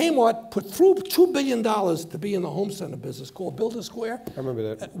way, Kmart put through $2 billion to be in the home center business called Build a Square. I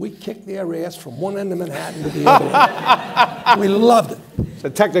remember that. We kicked their ass from one end of Manhattan to the other end. We loved it. It's a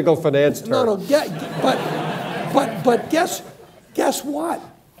technical finance term. No, but guess what?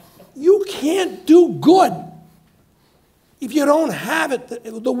 You can't do good if you don't have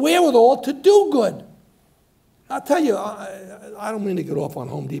the wherewithal to do good. I'll tell you, I don't mean to get off on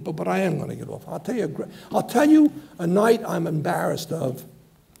Home Depot, but I am going to get off. I'll tell you a night I'm embarrassed of,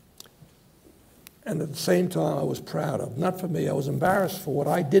 and at the same time I was proud of. Not for me, I was embarrassed for what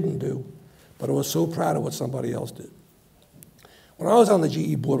I didn't do, but I was so proud of what somebody else did. When I was on the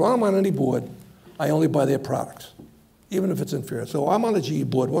GE board, when I'm on any board, I only buy their products, even if it's inferior. So I'm on the GE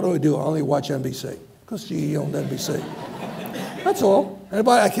board, what do? I only watch NBC, because GE owned NBC. That's all.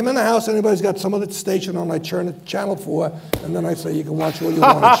 I come in the house, anybody's got some other station on, I turn it Channel 4, and then I say, you can watch all you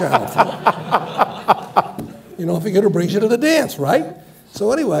want on Channel 4. You know, if it brings you to the dance, right?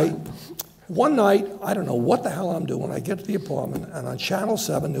 So anyway, one night, I don't know what the hell I'm doing. I get to the apartment, and on Channel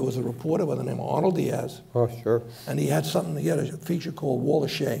 7, there was a reporter by the name of Arnold Diaz. Oh, sure. And he had a feature called Wall of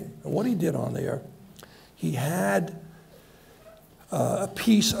Shame. And what he did on there, he had a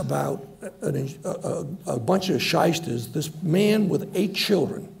piece about a bunch of shysters, this man with 8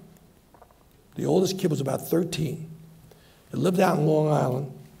 children. The oldest kid was about 13. He lived out in Long Island.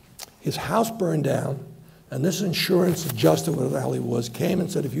 His house burned down, and this insurance adjuster, whatever the hell he was, came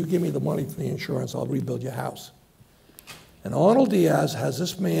and said, if you give me the money for the insurance, I'll rebuild your house. And Arnold Diaz has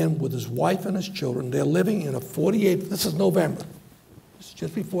this man with his wife and his children. They're living in a 48, this is November. This is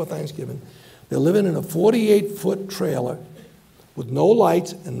just before Thanksgiving. They're living in a 48-foot trailer with no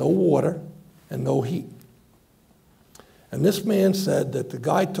lights and no water and no heat. And this man said that the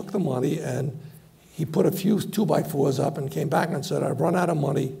guy took the money and he put a few 2x4s up and came back and said, I've run out of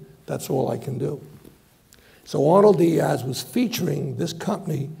money, that's all I can do. So Arnold Diaz was featuring this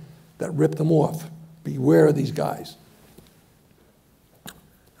company that ripped them off. Beware of these guys.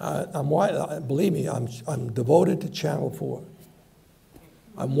 Believe me, I'm devoted to Channel 4.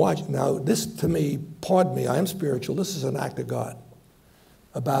 I'm watching. Now, this to me, pardon me, I am spiritual. This is an act of God.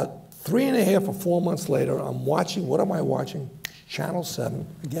 About 3.5 or 4 months later, I'm watching, what am I watching? Channel 7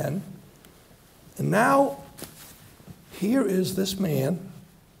 again. And now, here is this man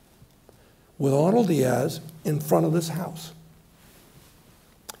with Arnold Diaz in front of this house.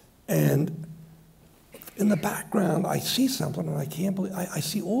 And in the background, I see something, and I can't believe, I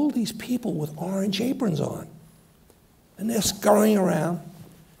see all these people with orange aprons on. And they're scurrying around.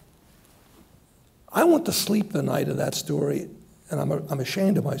 I went to sleep the night of that story, and I'm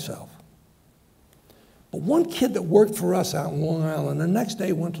ashamed of myself. But one kid that worked for us out in Long Island, the next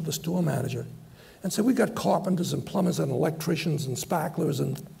day went to the store manager and said, we got carpenters and plumbers and electricians and spacklers,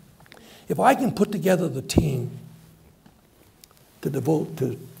 and if I can put together the team to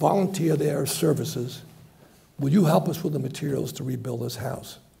volunteer their services, will you help us with the materials to rebuild this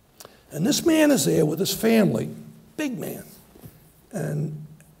house? And this man is there with his family, big man. And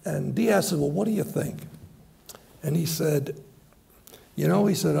Diaz said, well, what do you think? And he said, you know,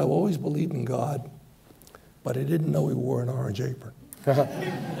 he said, I've always believed in God, but I didn't know he wore an orange apron.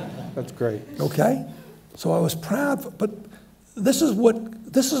 That's great. Okay? So I was proud, but this is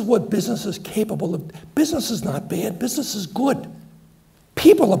what business is capable of. Business is not bad, business is good.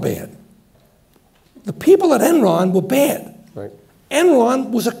 People are bad. The people at Enron were bad. Right.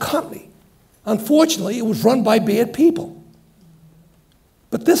 Enron was a company. Unfortunately, it was run by bad people.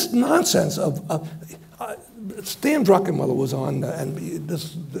 But this nonsense Stan Druckenmiller was on, and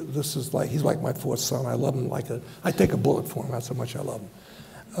this is like, he's like my fourth son. I love him I take a bullet for him. That's how much I love him.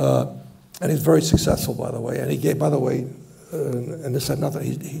 And he's very successful, by the way. And he gave, by the way, and this had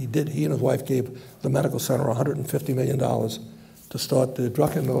nothing, he and his wife gave the medical center $150 million to start the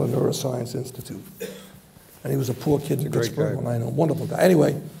Druckenmiller Neuroscience Institute. And he was a poor kid in Pittsburgh, and I know, wonderful guy.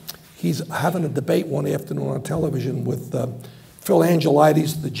 Anyway, he's having a debate one afternoon on television with Phil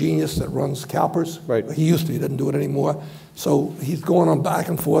Angelides, the genius that runs CalPERS. Right. He used to, he doesn't do it anymore. So he's going on back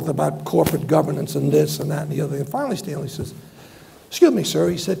and forth about corporate governance and this and that and the other. And finally Stanley says, "Excuse me, sir,"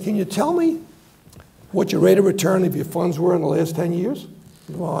 he said, "can you tell me what your rate of return of your funds were in the last 10 years?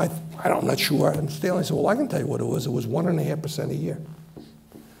 Well, I'm not sure. And Stanley said, "Well, I can tell you what it was. It was 1.5% a year."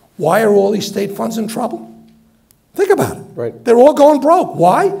 Why are all these state funds in trouble? Think about it. Right. They're all going broke.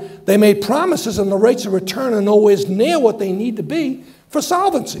 Why? They made promises and the rates of return are nowhere near what they need to be for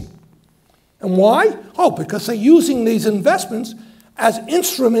solvency. And why? Oh, because they're using these investments as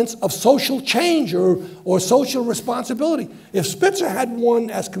instruments of social change or social responsibility. If Spitzer had won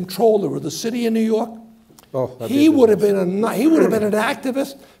as controller of the city of New York, he would have been an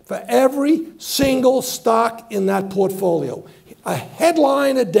activist for every single stock in that portfolio. A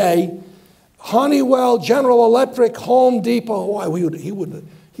headline a day, Honeywell, General Electric, Home Depot. Why, he would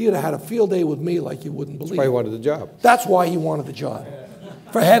have had a field day with me like you wouldn't believe. That's why he wanted the job. That's why he wanted the job.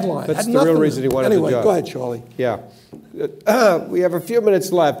 For headlines. That's the real reason he wanted the job. Anyway, go ahead, Charlie. Yeah. We have a few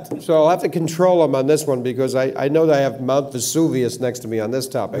minutes left, so I'll have to control him on this one because I know that I have Mount Vesuvius next to me on this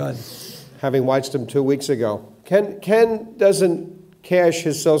topic, having watched him 2 weeks ago. Ken doesn't cash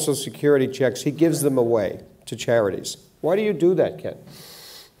his Social Security checks. He gives them away to charities. Why do you do that, Ken?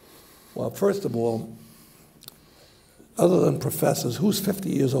 Well, first of all, other than professors, who's 50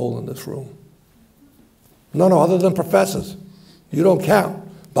 years old in this room? No, other than professors. You don't count.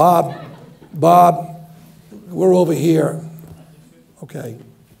 Bob, we're over here. Okay.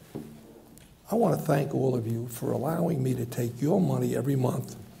 I want to thank all of you for allowing me to take your money every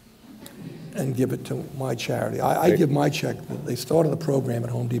month and give it to my charity. I give my check. They started a program at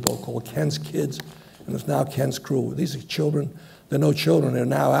Home Depot called Ken's Kids, and it's now Ken's Crew. These are children. They're no children. They're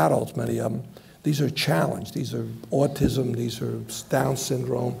now adults, many of them. These are challenged. These are autism. These are Down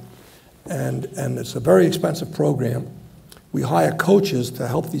syndrome. And it's a very expensive program. We hire coaches to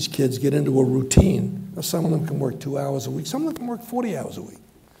help these kids get into a routine. Now, some of them can work 2 hours a week. Some of them can work 40 hours a week.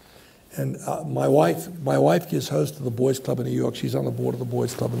 And my wife gives hers to the Boys Club in New York. She's on the board of the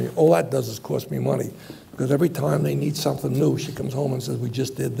Boys Club in New York. All that does is cost me money. Because every time they need something new, she comes home and says, "We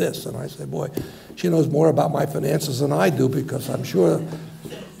just did this." And I say, boy, she knows more about my finances than I do because I'm sure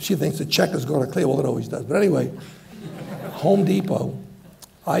she thinks the check is going to clear. Well, it always does. But anyway, Home Depot,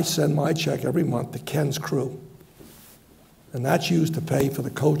 I send my check every month to Ken's Crew. And that's used to pay for the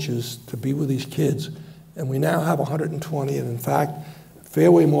coaches to be with these kids. And we now have 120, and in fact,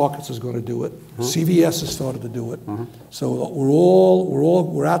 Fairway Markets is going to do it. CVS has started to do it. So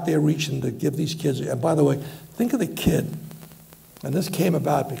we're out there reaching to give these kids. And by the way, think of the kid. And this came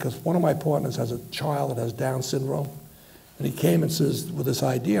about because one of my partners has a child that has Down syndrome. And he came and says, with this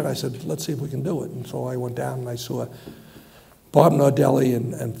idea, and I said, "Let's see if we can do it." And so I went down and I saw Bob Nardelli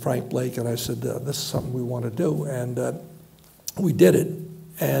and Frank Blake, and I said, "This is something we want to do." And we did it.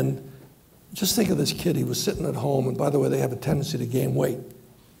 And just think of this kid. He was sitting at home, and by the way, they have a tendency to gain weight.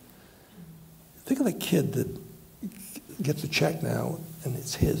 Think of the kid that gets a check now, and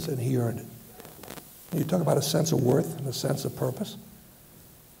it's his, and he earned it. And you talk about a sense of worth and a sense of purpose.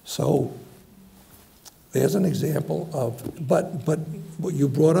 So there's an example of, but what you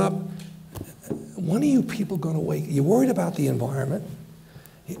brought up, when are you people going to wake? You're worried about the environment.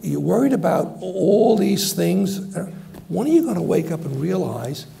 You're worried about all these things. When are you going to wake up and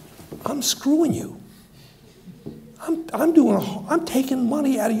realize, I'm screwing you? I'm taking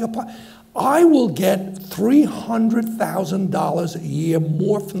money out of your pocket. I will get $300,000 a year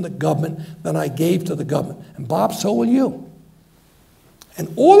more from the government than I gave to the government. And Bob, so will you. And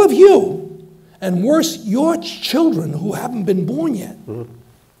all of you, and worse, your children who haven't been born yet,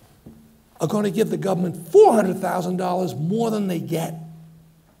 are going to give the government $400,000 more than they get.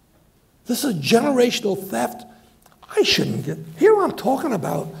 This is generational theft. I shouldn't get, here I'm talking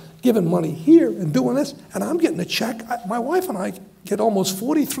about giving money here and doing this, and I'm getting a check. My wife and I get almost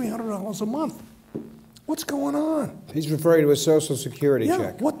 $4,300 a month. What's going on? He's referring to a Social Security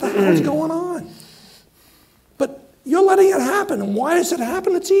check. What the hell's going on? But you're letting it happen, and why does it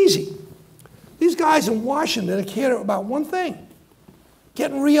happen? It's easy. These guys in Washington care about one thing,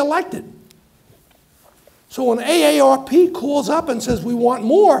 getting reelected. So when AARP calls up and says, "We want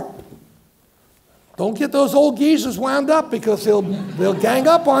more," don't get those old geezers wound up because they'll gang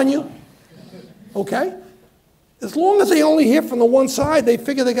up on you, okay? As long as they only hear from the one side, they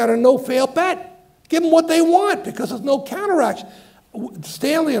figure they got a no-fail bet. Give them what they want because there's no counteraction.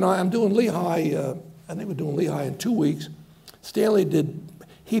 Stanley and I'm doing Lehigh, I think we're doing Lehigh in 2 weeks.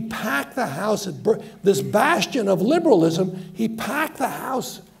 He packed the house at this bastion of liberalism, he packed the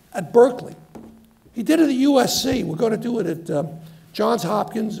house at Berkeley. He did it at USC. We're going to do it at Johns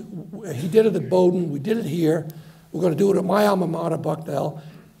Hopkins. He did it at Bowdoin. We did it here. We're going to do it at my alma mater, Bucknell.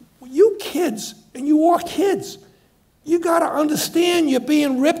 You kids, and you are kids, you got to understand you're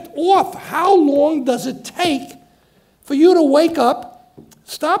being ripped off. How long does it take for you to wake up,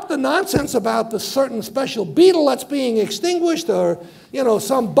 stop the nonsense about the certain special beetle that's being extinguished or, you know,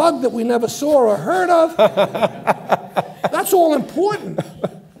 some bug that we never saw or heard of? That's all important.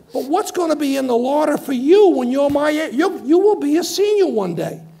 But what's going to be in the larder for you when you're my age? You will be a senior one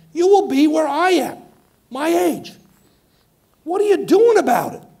day. You will be where I am, my age. What are you doing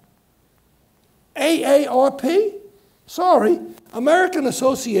about it? AARP? Sorry, American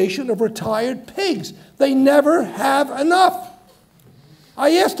Association of Retired Pigs. They never have enough.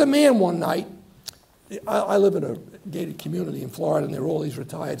 I asked a man one night, I live in a gated community in Florida, and there are all these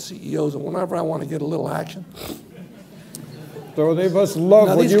retired CEOs, and whenever I want to get a little action. So they must love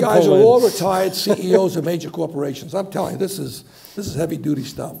now, when these you guys pull are in. all retired CEOs of major corporations. I'm telling you, this is heavy-duty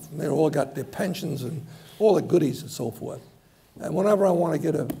stuff. They've all got their pensions and all the goodies and so forth. And whenever I want to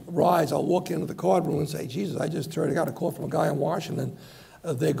get a rise, I'll walk into the card room and say, Jesus, I just heard I got a call from a guy in Washington.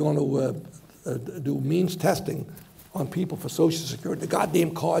 They're going to do means testing on people for Social Security. The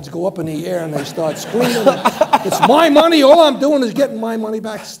goddamn cards go up in the air and they start screaming. It's my money. All I'm doing is getting my money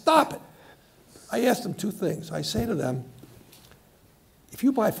back. Stop it. I asked them two things. I say to them, if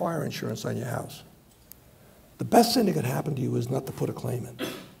you buy fire insurance on your house, the best thing that could happen to you is not to put a claim in.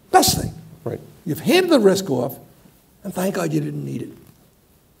 Best thing. Right. You've handed the risk off, and thank God you didn't need it.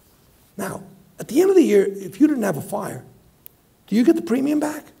 Now, at the end of the year, if you didn't have a fire, do you get the premium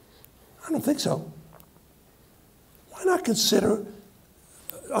back? I don't think so. Why not consider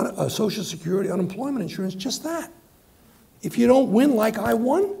a Social Security unemployment insurance just that? If you don't win like I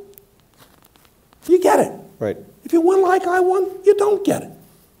won, you get it. Right. If you win like I won, you don't get it.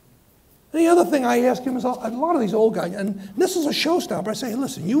 And the other thing I ask him is, a lot of these old guys, and this is a showstopper, I say, hey,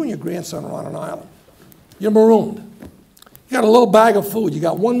 listen, you and your grandson are on an island. You're marooned. You got a little bag of food. You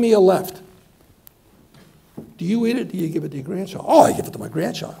got one meal left. Do you eat it? Do you give it to your grandchild? Oh, I give it to my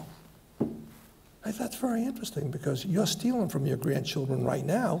grandchild. That's very interesting because you're stealing from your grandchildren right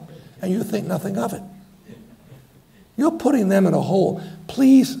now, and you think nothing of it. You're putting them in a hole.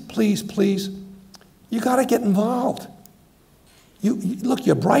 Please, please, please, you got to get involved. Look,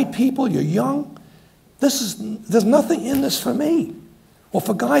 you're bright people, you're young. There's nothing in this for me or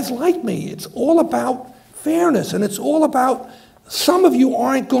for guys like me. It's all about fairness, and it's all about some of you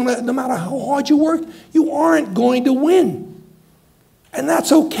aren't going to, no matter how hard you work, you aren't going to win. And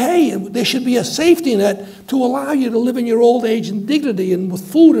that's okay. There should be a safety net to allow you to live in your old age in dignity and with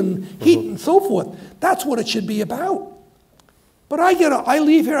food and heat and so forth. That's what it should be about. But I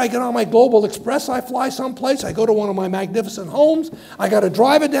leave here, I get on my Global Express, I fly someplace, I go to one of my magnificent homes, I got to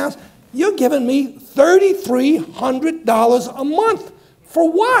drive it down. You're giving me $3,300 a month.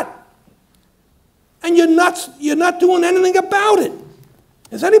 For what? And you're not doing anything about it.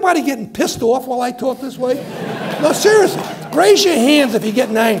 Is anybody getting pissed off while I talk this way? No, seriously. Raise your hands if you're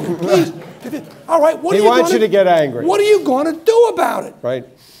getting angry, please. All right, He wants you to get angry. What are you going to do about it? Right.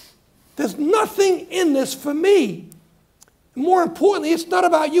 There's nothing in this for me. More importantly, it's not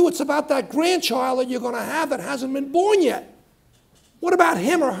about you. It's about that grandchild that you're going to have that hasn't been born yet. What about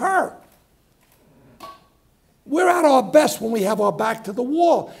him or her? We're at our best when we have our back to the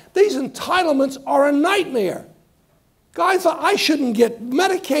wall. These entitlements are a nightmare. Guys, I shouldn't get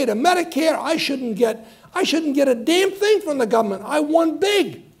Medicaid or Medicare. I shouldn't get a damn thing from the government. I won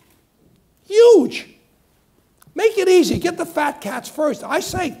big. Huge. Make it easy. Get the fat cats first. I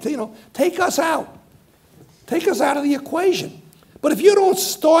say, take us out. Take us out of the equation. But if you don't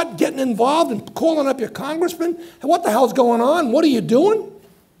start getting involved and calling up your congressman, what the hell's going on? What are you doing?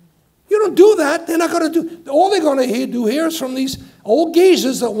 You don't do that, they're not going to do. All they're going to do here is from these old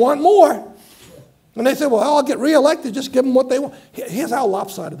geezers that want more. And they say, well, I'll get reelected, just give them what they want. Here's how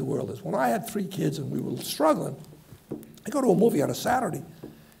lopsided the world is. When I had 3 kids and we were struggling, I go to a movie on a Saturday.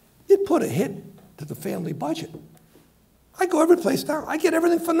 It put a hit to the family budget. I go every place down. I get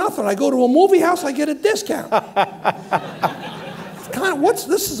everything for nothing. I go to a movie house, I get a discount.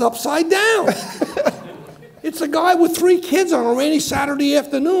 This is upside down. It's a guy with 3 kids on a rainy Saturday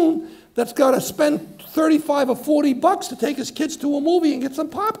afternoon that's got to spend 35 or 40 bucks to take his kids to a movie and get some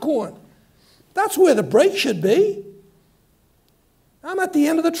popcorn. That's where the break should be. I'm at the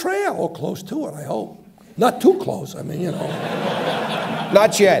end of the trail, or close to it, I hope. Not too close. I mean, you know.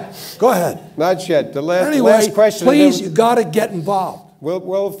 Not yet. Go ahead. Not yet. The Anyway, last question. please, you got to get involved.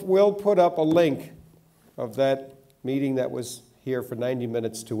 We'll put up a link of that meeting that was here for 90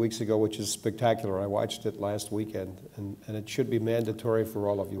 minutes 2 weeks ago, which is spectacular. I watched it last weekend, and it should be mandatory for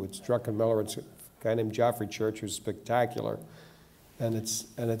all of you. It's Druckenmiller. It's a guy named Joffrey Church who's spectacular, and it's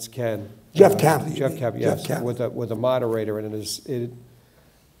Ken. Jeff Campbell. Jeff Campbell, yes, with a moderator, and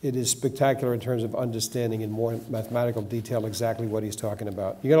it is spectacular in terms of understanding in more mathematical detail exactly what he's talking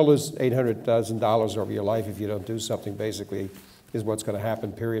about. You're going to lose $800,000 over your life if you don't do something, basically, is what's going to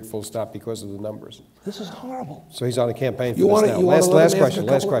happen, period, full stop, because of the numbers. This is horrible. So he's on a campaign for You this wanna- now. you wanna let Last him question,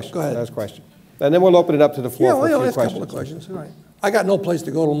 ask a couple? Go ahead. last question. And then we'll open it up to the floor for a few ask a questions. couple of questions. All right. I got no place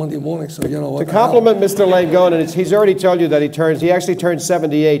to go till Monday morning, so you know what. To compliment Mr. Langone, and he's already told you that he actually turned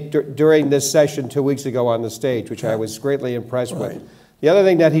 78 during this session 2 weeks ago on the stage, which I was greatly impressed Right. with. The other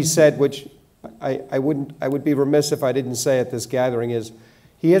thing that he said, which I would be remiss if I didn't say at this gathering, is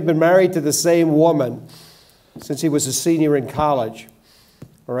he had been married to the same woman since he was a senior in college.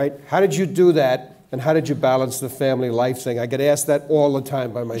 All right? How did you do that, and how did you balance the family life thing? I get asked that all the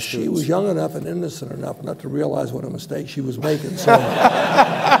time by my students. She was young enough and innocent enough not to realize what a mistake she was making. So,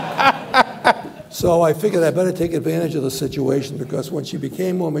 so I figured I better take advantage of the situation, because when she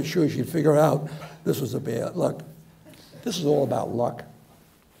became more mature, she'd figure out this was a bad luck. This is all about luck.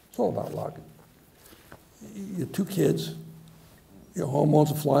 It's all about luck. Your 2 kids, your hormones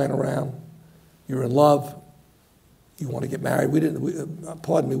are flying around, you're in love, you want to get married. We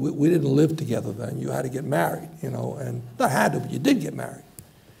didn't live together then. You had to get married, you know, and not had to, but you did get married.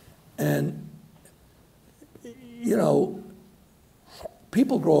 And, you know,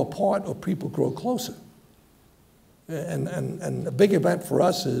 people grow apart or people grow closer. And a big event for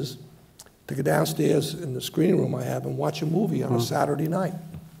us is to go downstairs in the screening room I have and watch a movie on a Saturday night.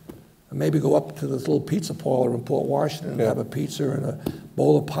 And maybe go up to this little pizza parlor in Port Washington and have a pizza and a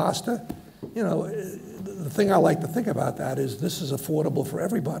bowl of pasta. You know, the thing I like to think about that is this is affordable for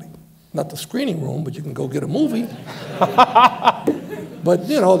everybody. Not the screening room, but you can go get a movie. But,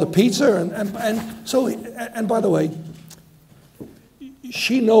 you know, the pizza and so, and by the way,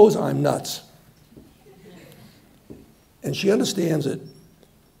 she knows I'm nuts. And she understands it,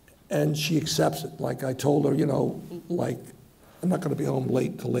 and she accepts it. Like I told her, you know, like, I'm not going to be home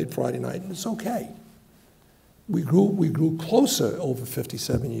till late Friday night, and it's okay. We grew closer over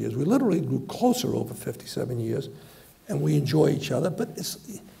 57 years. We literally grew closer over 57 years, and we enjoy each other. But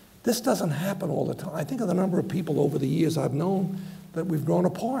this doesn't happen all the time. I think of the number of people over the years I've known that we've grown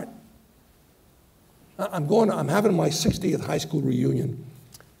apart. I'm having my 60th high school reunion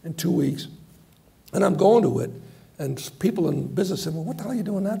in 2 weeks, and I'm going to it. And people in business said, well, what the hell are you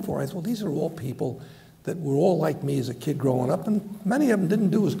doing that for? I said, well, these are all people that were all like me as a kid growing up, and many of them didn't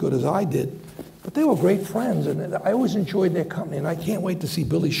do as good as I did, but they were great friends, and I always enjoyed their company, and I can't wait to see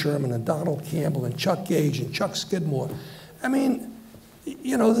Billy Sherman and Donald Campbell and Chuck Gage and Chuck Skidmore. I mean,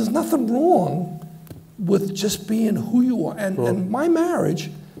 you know, there's nothing wrong with just being who you are, and my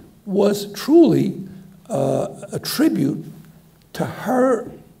marriage was truly a tribute to her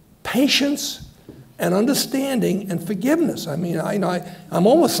patience and understanding and forgiveness. I mean, I'm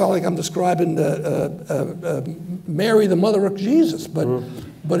almost like I'm describing Mary, the mother of Jesus,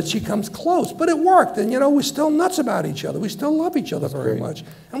 but she comes close. But it worked, and you know, we're still nuts about each other. We still love each other very much,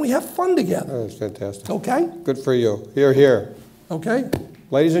 and we have fun together. Oh, that's fantastic. Okay? Good for you. Hear, hear. Okay?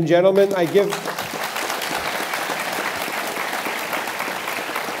 Ladies and gentlemen, I give...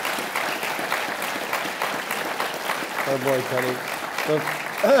 Oh boy, Kenny.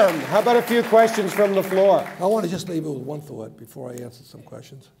 How about a few questions from the floor? I want to just leave you with one thought before I answer some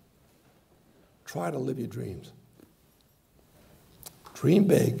questions. Try to live your dreams. Dream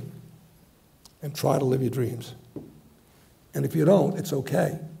big and try to live your dreams. And if you don't, it's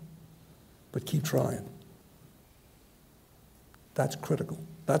okay, but keep trying. That's critical.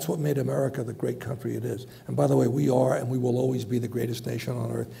 That's what made America the great country it is. And by the way, we are and we will always be the greatest nation on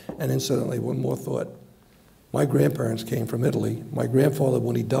earth. And incidentally, one more thought. My grandparents came from Italy. My grandfather,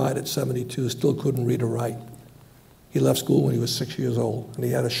 when he died at 72, still couldn't read or write. He left school when he was 6 years old, and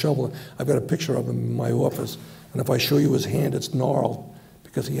he had a shovel. I've got a picture of him in my office, and if I show you his hand, it's gnarled,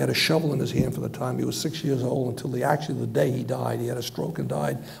 because he had a shovel in his hand for the time he was 6 years old until the day he died. He had a stroke and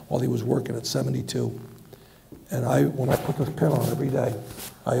died while he was working at 72. And when I put this pen on every day,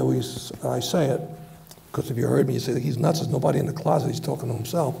 I say it, because if you heard me, you say, he's nuts, there's nobody in the closet, he's talking to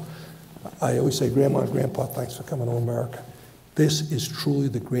himself. I always say, Grandma and Grandpa, thanks for coming to America. This is truly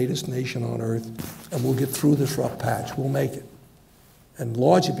the greatest nation on earth, and we'll get through this rough patch. We'll make it. And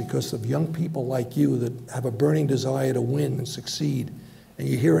largely because of young people like you that have a burning desire to win and succeed, and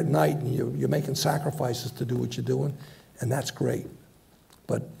you're here at night and you're making sacrifices to do what you're doing, and that's great.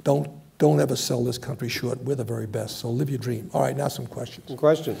 But don't ever sell this country short. We're the very best, so live your dream. All right, now some questions. Some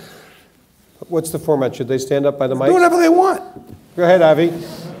questions. What's the format? Should they stand up by the mic? Do whatever they want. Go ahead, Avi.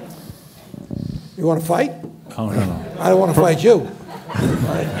 You want to fight? Oh, no. I don't want to fight you.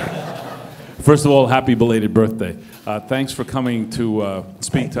 First of all, happy belated birthday. Thanks for coming to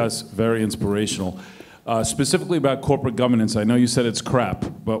speak to us. Very inspirational. Specifically about corporate governance, I know you said it's crap,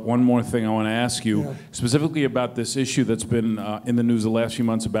 but one more thing I want to ask you, specifically about this issue that's been in the news the last few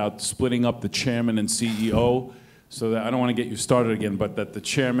months about splitting up the chairman and CEO, so that I don't want to get you started again, but that the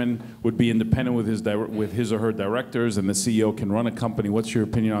chairman would be independent with his or her directors and the CEO can run a company. What's your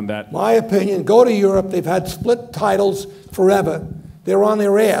opinion on that? My opinion, go to Europe. They've had split titles forever. They're on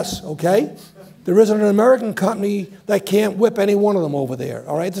their ass, okay? There isn't an American company that can't whip any one of them over there,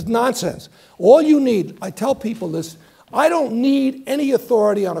 all right? It's nonsense. All you need, I tell people this, I don't need any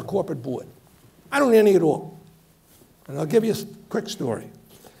authority on a corporate board. I don't need any at all. And I'll give you a quick story.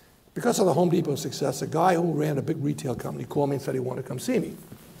 Because of the Home Depot success, a guy who ran a big retail company called me and said he wanted to come see me.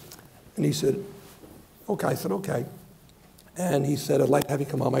 And he said, okay. I said, okay. And he said, I'd like to have you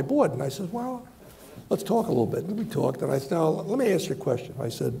come on my board. And I said, well, let's talk a little bit. And we talked, and I said, now, let me ask you a question. I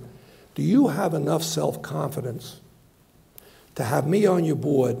said, do you have enough self-confidence to have me on your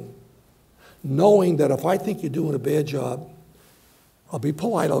board, knowing that if I think you're doing a bad job, I'll be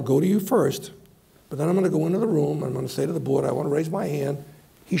polite, I'll go to you first, but then I'm going to go into the room, and I'm going to say to the board, I want to raise my hand,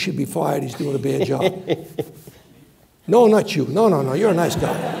 he should be fired, he's doing a bad job. No, not you. No, you're a nice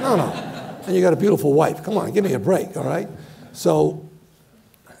guy. No. And you got a beautiful wife. Come on, give me a break, all right? So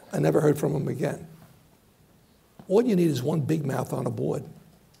I never heard from him again. All you need is one big mouth on a board,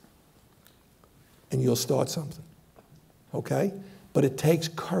 and you'll start something, okay? But it takes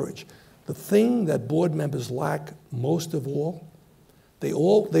courage. The thing that board members lack most of all, they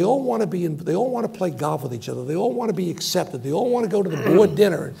all want to play golf with each other. They all want to be accepted. They all want to go to the board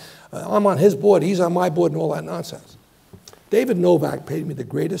dinner. I'm on his board, he's on my board, and all that nonsense. David Novak paid me the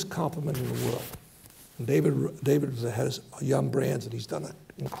greatest compliment in the world. And David has Yum Brands, and he's done an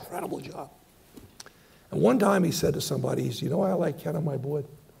incredible job. And one time he said to somebody, he said, you know why I like Ken on my board?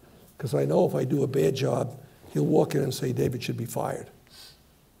 Because I know if I do a bad job, he'll walk in and say, David should be fired.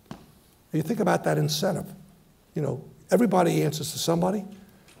 You think about that incentive. You know, everybody answers to somebody.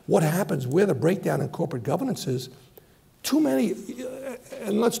 What happens, where the breakdown in corporate governance is, too many,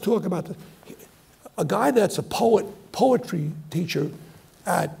 and let's talk about this. A guy that's a poetry teacher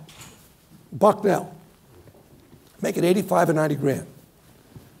at Bucknell, making 85 or 90 grand.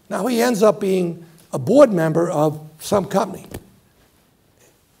 Now he ends up being a board member of some company.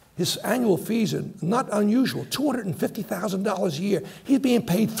 His annual fees are not unusual, $250,000 a year. He's being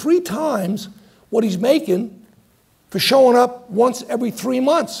paid 3 times what he's making for showing up once every 3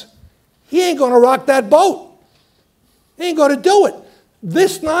 months. He ain't going to rock that boat. He ain't going to do it.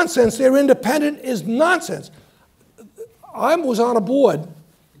 This nonsense, they're independent, is nonsense. I was on a board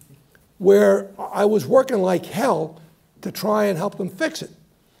where I was working like hell to try and help them fix it.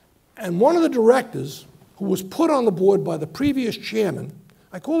 And one of the directors, who was put on the board by the previous chairman,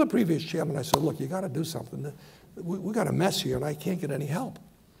 I called the previous chairman, I said, look, you got to do something. We got a mess here and I can't get any help.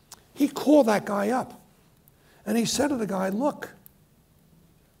 He called that guy up and he said to the guy, look,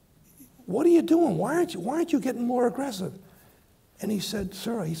 what are you doing? Why aren't you getting more aggressive? And he said,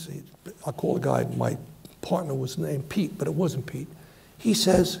 sir, he said, I'll call the guy, my partner was named Pete, but it wasn't Pete. He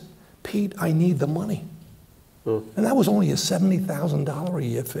says, Pete, I need the money. And that was only a $70,000 a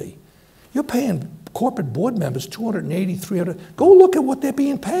year fee. You're paying corporate board members $280, $300. Go look at what they're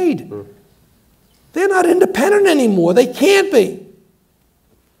being paid. They're not independent anymore. They can't be.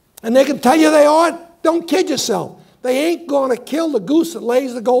 And they can tell you they aren't. Don't kid yourself. They ain't going to kill the goose that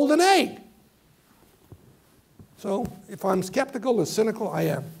lays the golden egg. So if I'm skeptical or cynical, I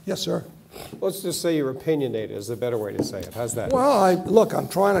am. Yes, sir. Let's just say you're opinionated is the better way to say it. How's that? Well, look, I'm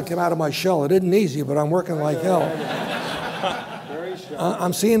trying to come out of my shell. It isn't easy, but I'm working like hell.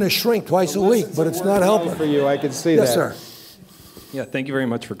 I'm seeing it shrink twice a week, but it's not helping. For you, I can see that. Yes, sir. Yeah, thank you very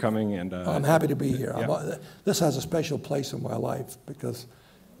much for coming. And I'm happy to be here. Yeah. This has a special place in my life because,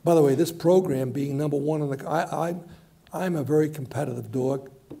 by the way, this program being #1 in the, I'm a very competitive dog,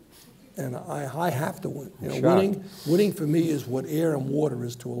 and I have to win. You know, winning for me is what air and water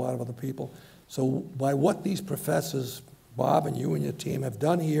is to a lot of other people. So by what these professors, Bob and you and your team have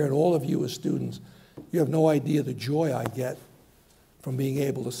done here, and all of you as students, you have no idea the joy I get from being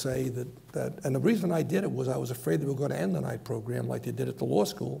able to say that, and the reason I did it was I was afraid they were going to end the night program like they did at the law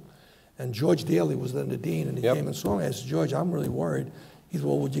school. And George Daly was then the dean, and he came and saw me. I said, George, I'm really worried. He said,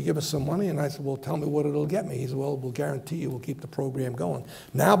 well, would you give us some money? And I said, well, tell me what it'll get me. He said, well, we'll guarantee you we'll keep the program going.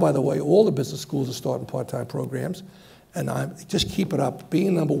 Now, by the way, all the business schools are starting part-time programs, and just keep it up.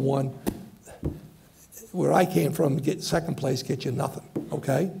 Being number one, where I came from, get second place, get you nothing,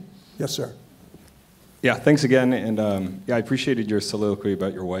 okay? Yes, sir. Yeah, thanks again. And yeah, I appreciated your soliloquy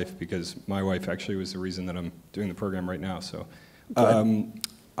about your wife, because my wife actually was the reason that I'm doing the program right now. So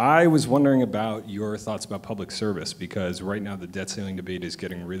I was wondering about your thoughts about public service, because right now the debt ceiling debate is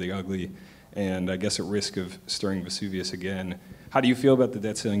getting really ugly, and I guess at risk of stirring Vesuvius again. How do you feel about the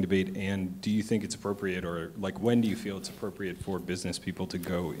debt ceiling debate, and do you think it's appropriate, or like when do you feel it's appropriate for business people to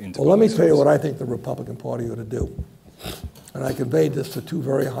go into Well, let me public tell you service? what I think the Republican Party ought to do. And I conveyed this to two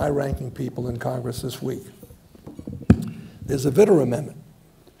very high-ranking people in Congress this week. There's a Vitter Amendment.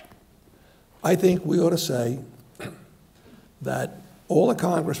 I think we ought to say that all the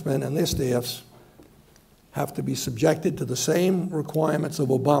congressmen and their staffs have to be subjected to the same requirements of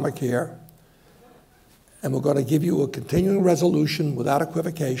Obamacare, and we're going to give you a continuing resolution without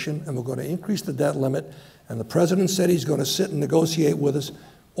equivocation, and we're going to increase the debt limit, and the president said he's going to sit and negotiate with us.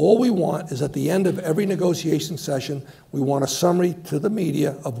 All we want is at the end of every negotiation session, we want a summary to the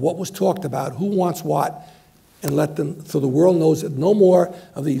media of what was talked about, who wants what, and let them, so the world knows that no more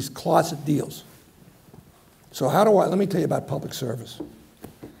of these closet deals. So let me tell you about public service.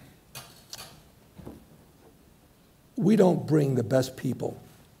 We don't bring the best people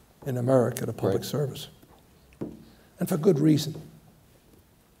in America to public service. And for good reason.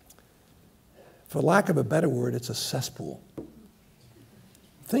 For lack of a better word, it's a cesspool.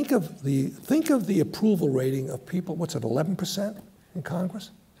 Think of the approval rating of people, what's it, 11% in Congress?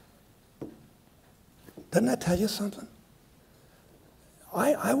 Doesn't that tell you something?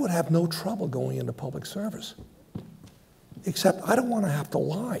 I would have no trouble going into public service, except I don't want to have to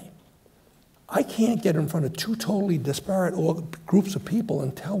lie. I can't get in front of two totally disparate groups of people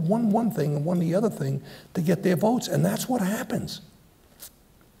and tell one thing and one the other thing to get their votes, and that's what happens.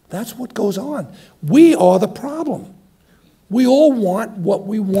 That's what goes on. We are the problem. We all want what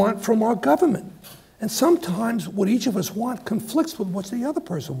we want from our government. And sometimes what each of us want conflicts with what the other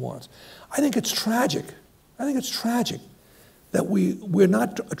person wants. I think it's tragic. I think it's tragic that we're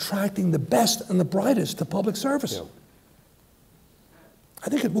not attracting the best and the brightest to public service. Yeah. I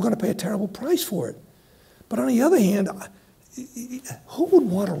think we're going to pay a terrible price for it. But on the other hand, who would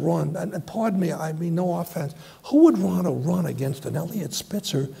want to run, and pardon me, I mean no offense, who would want to run against an Elliot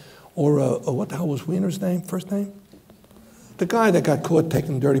Spitzer or what the hell was Weiner's name, first name? The guy that got caught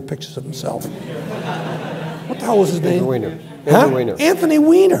taking dirty pictures of himself. What the hell was his name? Weiner. Huh? Weiner. Anthony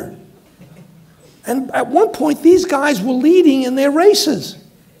Weiner. And at one point, these guys were leading in their races.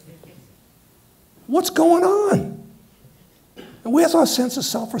 What's going on? And where's our sense of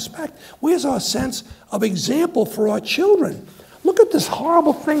self-respect? Where's our sense of example for our children? Look at this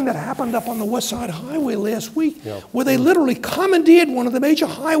horrible thing that happened up on the West Side Highway last week, where they literally commandeered one of the major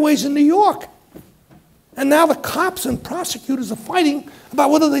highways in New York. And now the cops and prosecutors are fighting about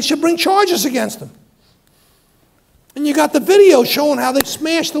whether they should bring charges against them. And you got the video showing how they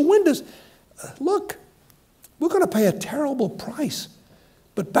smashed the windows. Look, we're going to pay a terrible price.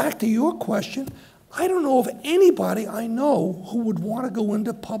 But back to your question, I don't know of anybody I know who would want to go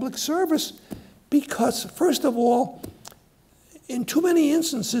into public service because, first of all, in too many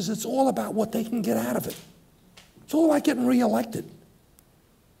instances, it's all about what they can get out of it. It's all about getting reelected.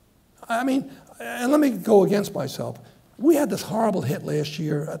 I mean, and let me go against myself. We had this horrible hit last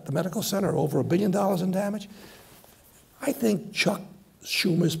year at the medical center, over $1 billion in damage. I think Chuck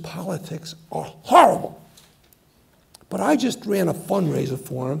Schumer's politics are horrible. But I just ran a fundraiser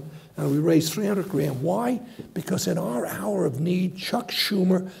for him, and we raised $300 grand. Why? Because in our hour of need, Chuck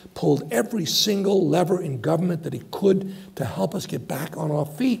Schumer pulled every single lever in government that he could to help us get back on our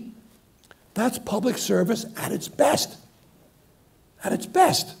feet. That's public service at its best. At its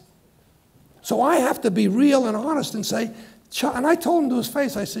best. So I have to be real and honest and say, Chuck, and I told him to his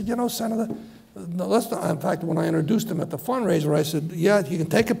face, I said, you know, Senator, no, let's not, in fact, when I introduced him at the fundraiser, I said, yeah, you can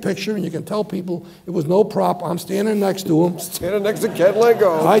take a picture and you can tell people it was no prop. I'm standing next to him. Standing next to Kenneth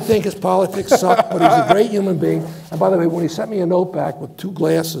Langone. I think his politics suck, but he's a great human being. And by the way, when he sent me a note back with 2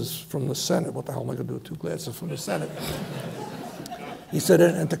 glasses from the Senate, what the hell am I going to do with 2 glasses from the Senate? He said,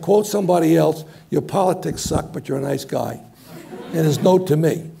 and to quote somebody else, your politics suck, but you're a nice guy. And his note to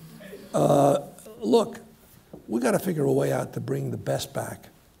me, look, we got to figure a way out to bring the best back.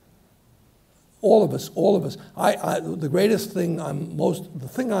 All of us, all of us. The greatest thing the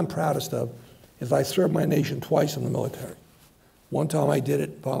thing I'm proudest of is I served my nation twice in the military. One time I did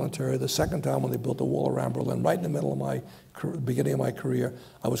it voluntarily. The second time when they built a wall around Berlin, right in the middle of beginning of my career,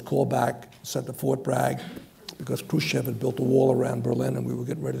 I was called back, sent to Fort Bragg, because Khrushchev had built a wall around Berlin and we were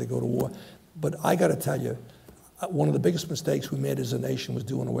getting ready to go to war. But I got to tell you, one of the biggest mistakes we made as a nation was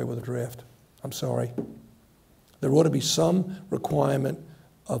doing away with the draft. I'm sorry. There ought to be some requirement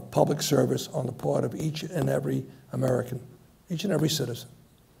of public service on the part of each and every American, each and every citizen.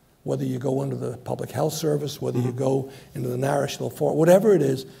 Whether you go into the public health service, whether you go into the national forest, whatever it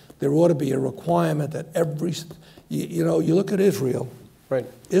is, there ought to be a requirement that every, you know, you look at Israel. Right.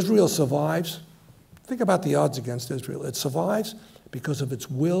 Israel survives. Think about the odds against Israel. It survives because of its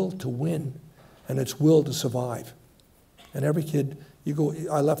will to win and its will to survive. And every kid, you go,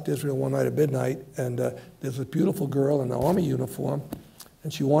 I left Israel one night at midnight, and there's a beautiful girl in the army uniform,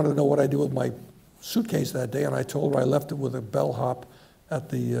 and she wanted to know what I do with my suitcase that day, and I told her I left it with a bellhop at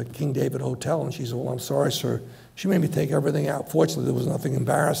the King David Hotel, and she said, well, I'm sorry, sir. She made me take everything out. Fortunately, there was nothing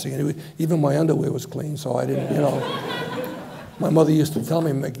embarrassing. And even my underwear was clean, so I didn't, you know. My mother used to tell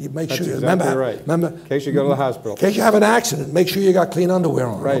me, make sure, That's exactly remember, right. remember, In case you go to the hospital. in case you have an accident, make sure you got clean underwear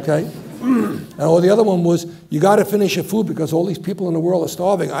on, Right. okay? And the other one was, you got to finish your food because all these people in the world are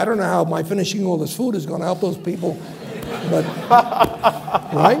starving. I don't know how my finishing all this food is going to help those people, but,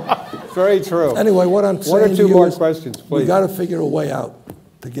 right? Very true. Anyway, what I'm saying One or two to you more is questions, we please. got to figure a way out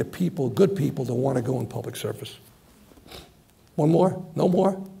to get people, good people, to want to go in public service. One more? No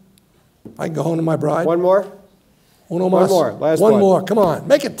more? I can go home to my bride? One more? Uno One más? more. Last one one. more. Come on.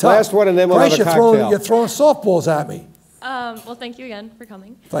 Make it tough. Last one, and then we'll Christ, have a you're cocktail. you're throwing softballs at me. Well, thank you again for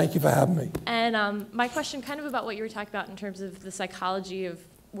coming. Thank you for having me. And my question kind of about what you were talking about in terms of the psychology of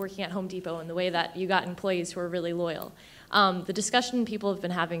working at Home Depot and the way that you got employees who are really loyal. The discussion people have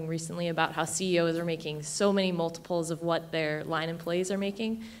been having recently about how CEOs are making so many multiples of what their line employees are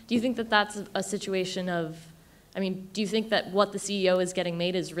making. Do you think that that's a situation of, I mean, do you think that what the CEO is getting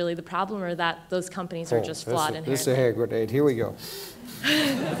made is really the problem, or that those companies are just flawed inherently? This is a hand grenade. Here we go.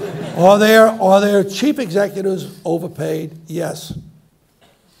 Are there chief executives overpaid? Yes.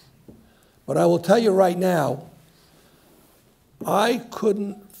 But I will tell you right now, I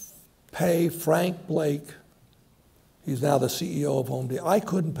couldn't pay Frank Blake, he's now the CEO of Home Depot, I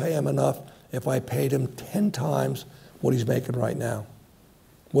couldn't pay him enough if I paid him 10 times what he's making right now,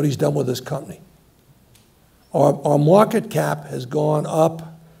 what he's done with this company. Our market cap has gone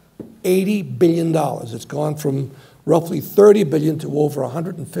up $80 billion. It's gone from roughly $30 billion to over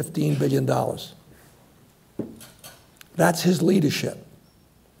 $115 billion. That's his leadership.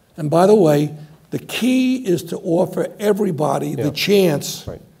 And by the way, the key is to offer everybody the chance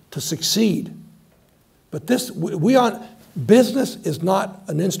to succeed. But this, business is not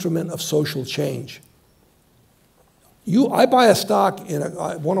an instrument of social change. I buy a stock in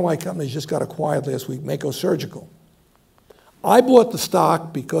one of my companies just got acquired last week, Mako Surgical. I bought the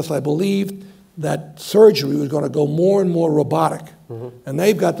stock because I believed that surgery was going to go more and more robotic. And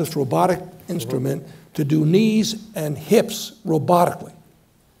they've got this robotic instrument to do knees and hips robotically.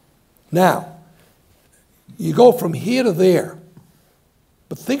 Now, you go from here to there,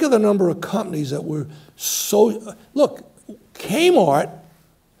 but think of the number of companies that were so, look, Kmart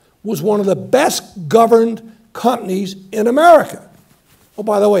was one of the best governed companies in America. Oh,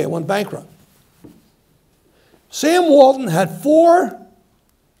 by the way, it went bankrupt. Sam Walton had 4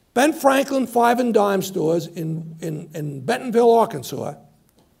 Ben Franklin 5 and dime stores in Bentonville, Arkansas.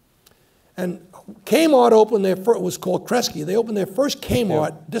 And Kmart opened their first, it was called Kresge. They opened their first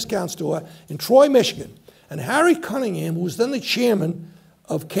Kmart discount store in Troy, Michigan. And Harry Cunningham, who was then the chairman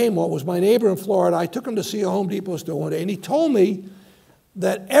of Kmart, was my neighbor in Florida. I took him to see a Home Depot store one day, and he told me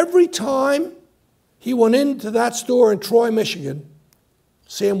that every time he went into that store in Troy, Michigan,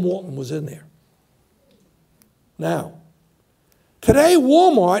 Sam Walton was in there. Now, today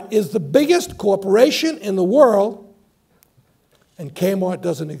Walmart is the biggest corporation in the world, and Kmart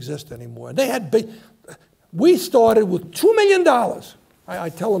doesn't exist anymore. They had we started with $2 million. I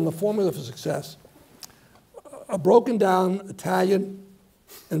tell them the formula for success. A broken down Italian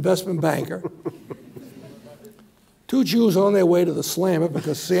investment banker, 2 Jews on their way to the slammer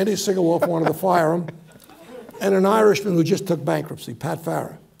because Sandy Sigelwoff wanted to fire him, and an Irishman who just took bankruptcy, Pat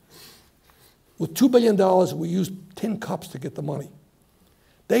Farah. With $2 billion, we used tin cups to get the money.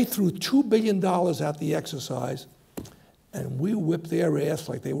 They threw $2 billion at the exercise, and we whipped their ass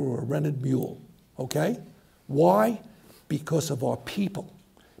like they were a rented mule, okay? Why? Because of our people.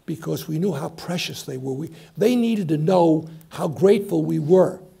 Because we knew how precious they were. They needed to know how grateful we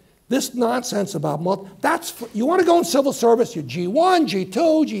were. This nonsense about you want to go in civil service, you're G1, G2,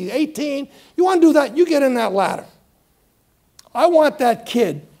 G18, you want to do that, you get in that ladder. I want that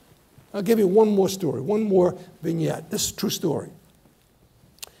kid. I'll give you one more story, one more vignette. This is a true story.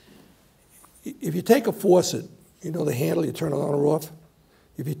 If you take a faucet, you know the handle, you turn it on or off.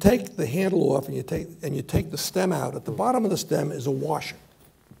 If you take the handle off and you take the stem out, at the bottom of the stem is a washer.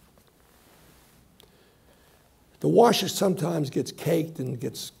 The washer sometimes gets caked and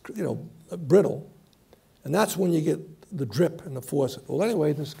gets, brittle, and that's when you get the drip in the faucet. Well,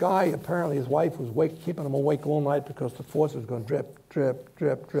 anyway, this guy, apparently his wife was keeping him awake all night because the faucet was going drip, drip,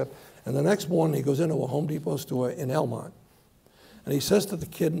 drip, drip. And the next morning he goes into a Home Depot store in Elmont, and he says to the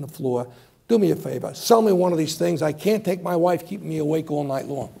kid on the floor, do me a favor, sell me one of these things. I can't take my wife keeping me awake all night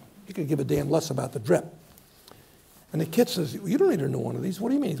long. You could give a damn less about the drip. And the kid says, you don't need a new one of these. What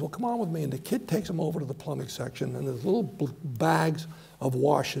do you mean? He says, well, come on with me. And the kid takes him over to the plumbing section, and there's little bags of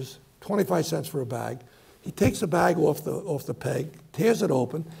washes, 25 cents for a bag. He takes the bag off the peg, tears it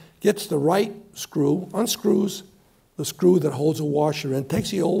open, gets the right screw, unscrews the screw that holds a washer in, takes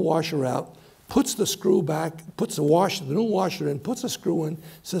the old washer out, puts the screw back, puts the new washer in, puts the screw in,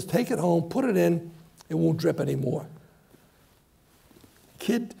 says, take it home, put it in, it won't drip anymore.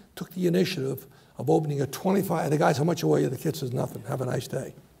 Kid took the initiative of opening a 25, and the guy said, how much you weigh? The kid says, nothing, have a nice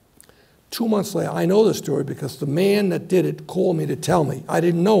day. 2 months later, I know the story because the man that did it called me to tell me. I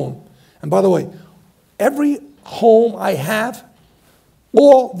didn't know him. And by the way, every home I have,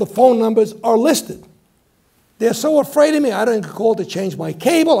 all the phone numbers are listed. They're so afraid of me. I don't get called to change my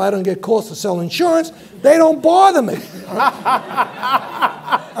cable. I don't get calls to sell insurance. They don't bother me.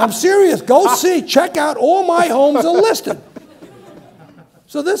 I'm serious. Go see, check out, all my homes are listed.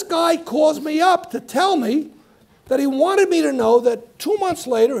 So this guy calls me up to tell me that he wanted me to know that 2 months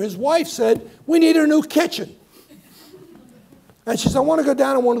later, his wife said, we need a new kitchen. And she said, I want to go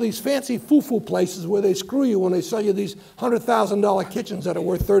down to one of these fancy foo-foo places where they screw you when they sell you these $100,000 kitchens that are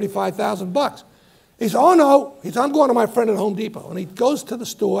worth $35,000. He said, oh no. He said, I'm going to my friend at Home Depot. And he goes to the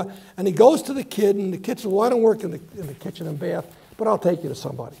store, and he goes to the kid, and the kid said, well, I don't work in the kitchen and bath, but I'll take you to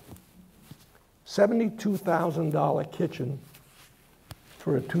somebody. $72,000 kitchen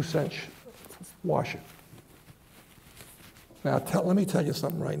for a 2-cent washer. Now, let me tell you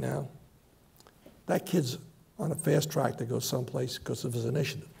something right now. That kid's on a fast track to go someplace because of his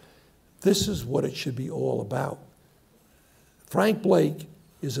initiative. This is what it should be all about. Frank Blake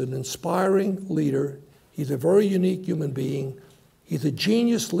is an inspiring leader. He's a very unique human being. He's a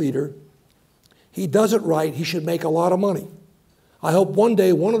genius leader. He does it right. He should make a lot of money. I hope one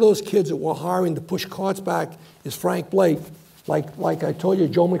day one of those kids that we're hiring to push carts back is Frank Blake, like I told you,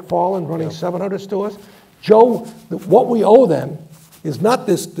 Joe McFarland running 700 stores. Joe, what we owe them is not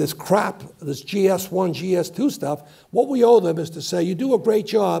this crap, this GS1, GS2 stuff. What we owe them is to say, you do a great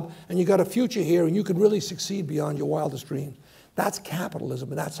job, and you got a future here, and you can really succeed beyond your wildest dreams. That's capitalism,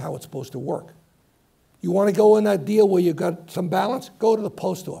 and that's how it's supposed to work. You want to go in that deal where you've got some balance? Go to the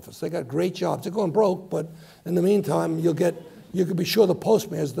post office. They got great jobs. They're going broke, but in the meantime, you can be sure the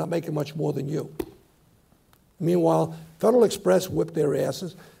postman is not making much more than you. Meanwhile, Federal Express whipped their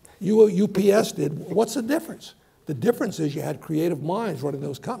asses. UPS did. What's the difference? The difference is you had creative minds running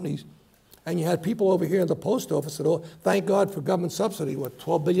those companies, and you had people over here in the post office that, oh, thank God for government subsidy, what,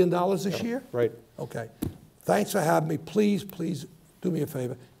 $12 billion this year? Right. Okay. Thanks for having me. Please, please do me a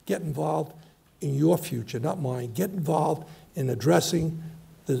favor. Get involved in your future, not mine. Get involved in addressing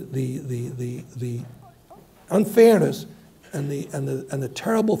the unfairness and the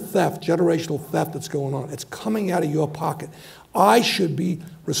terrible theft, generational theft that's going on. It's coming out of your pocket. I should be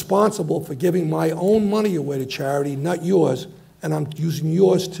responsible for giving my own money away to charity, not yours, and I'm using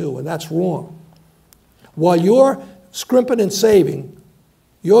yours too, and that's wrong. While you're scrimping and saving,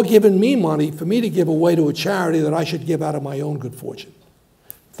 you're giving me money for me to give away to a charity that I should give out of my own good fortune.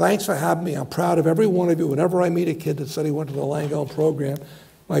 Thanks for having me. I'm proud of every one of you. Whenever I meet a kid that said he went to the Langone program,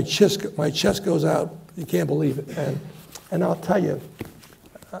 my chest goes out. You can't believe it. And I'll tell you,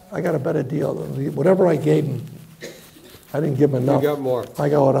 I got a better deal. Whatever I gave him, I didn't give him enough. You got more. I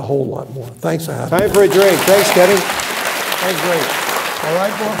got a whole lot more. Thanks for having me. Time for a drink. Thanks, Kenneth. That was great. All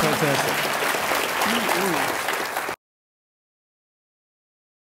right, Bob? Fantastic.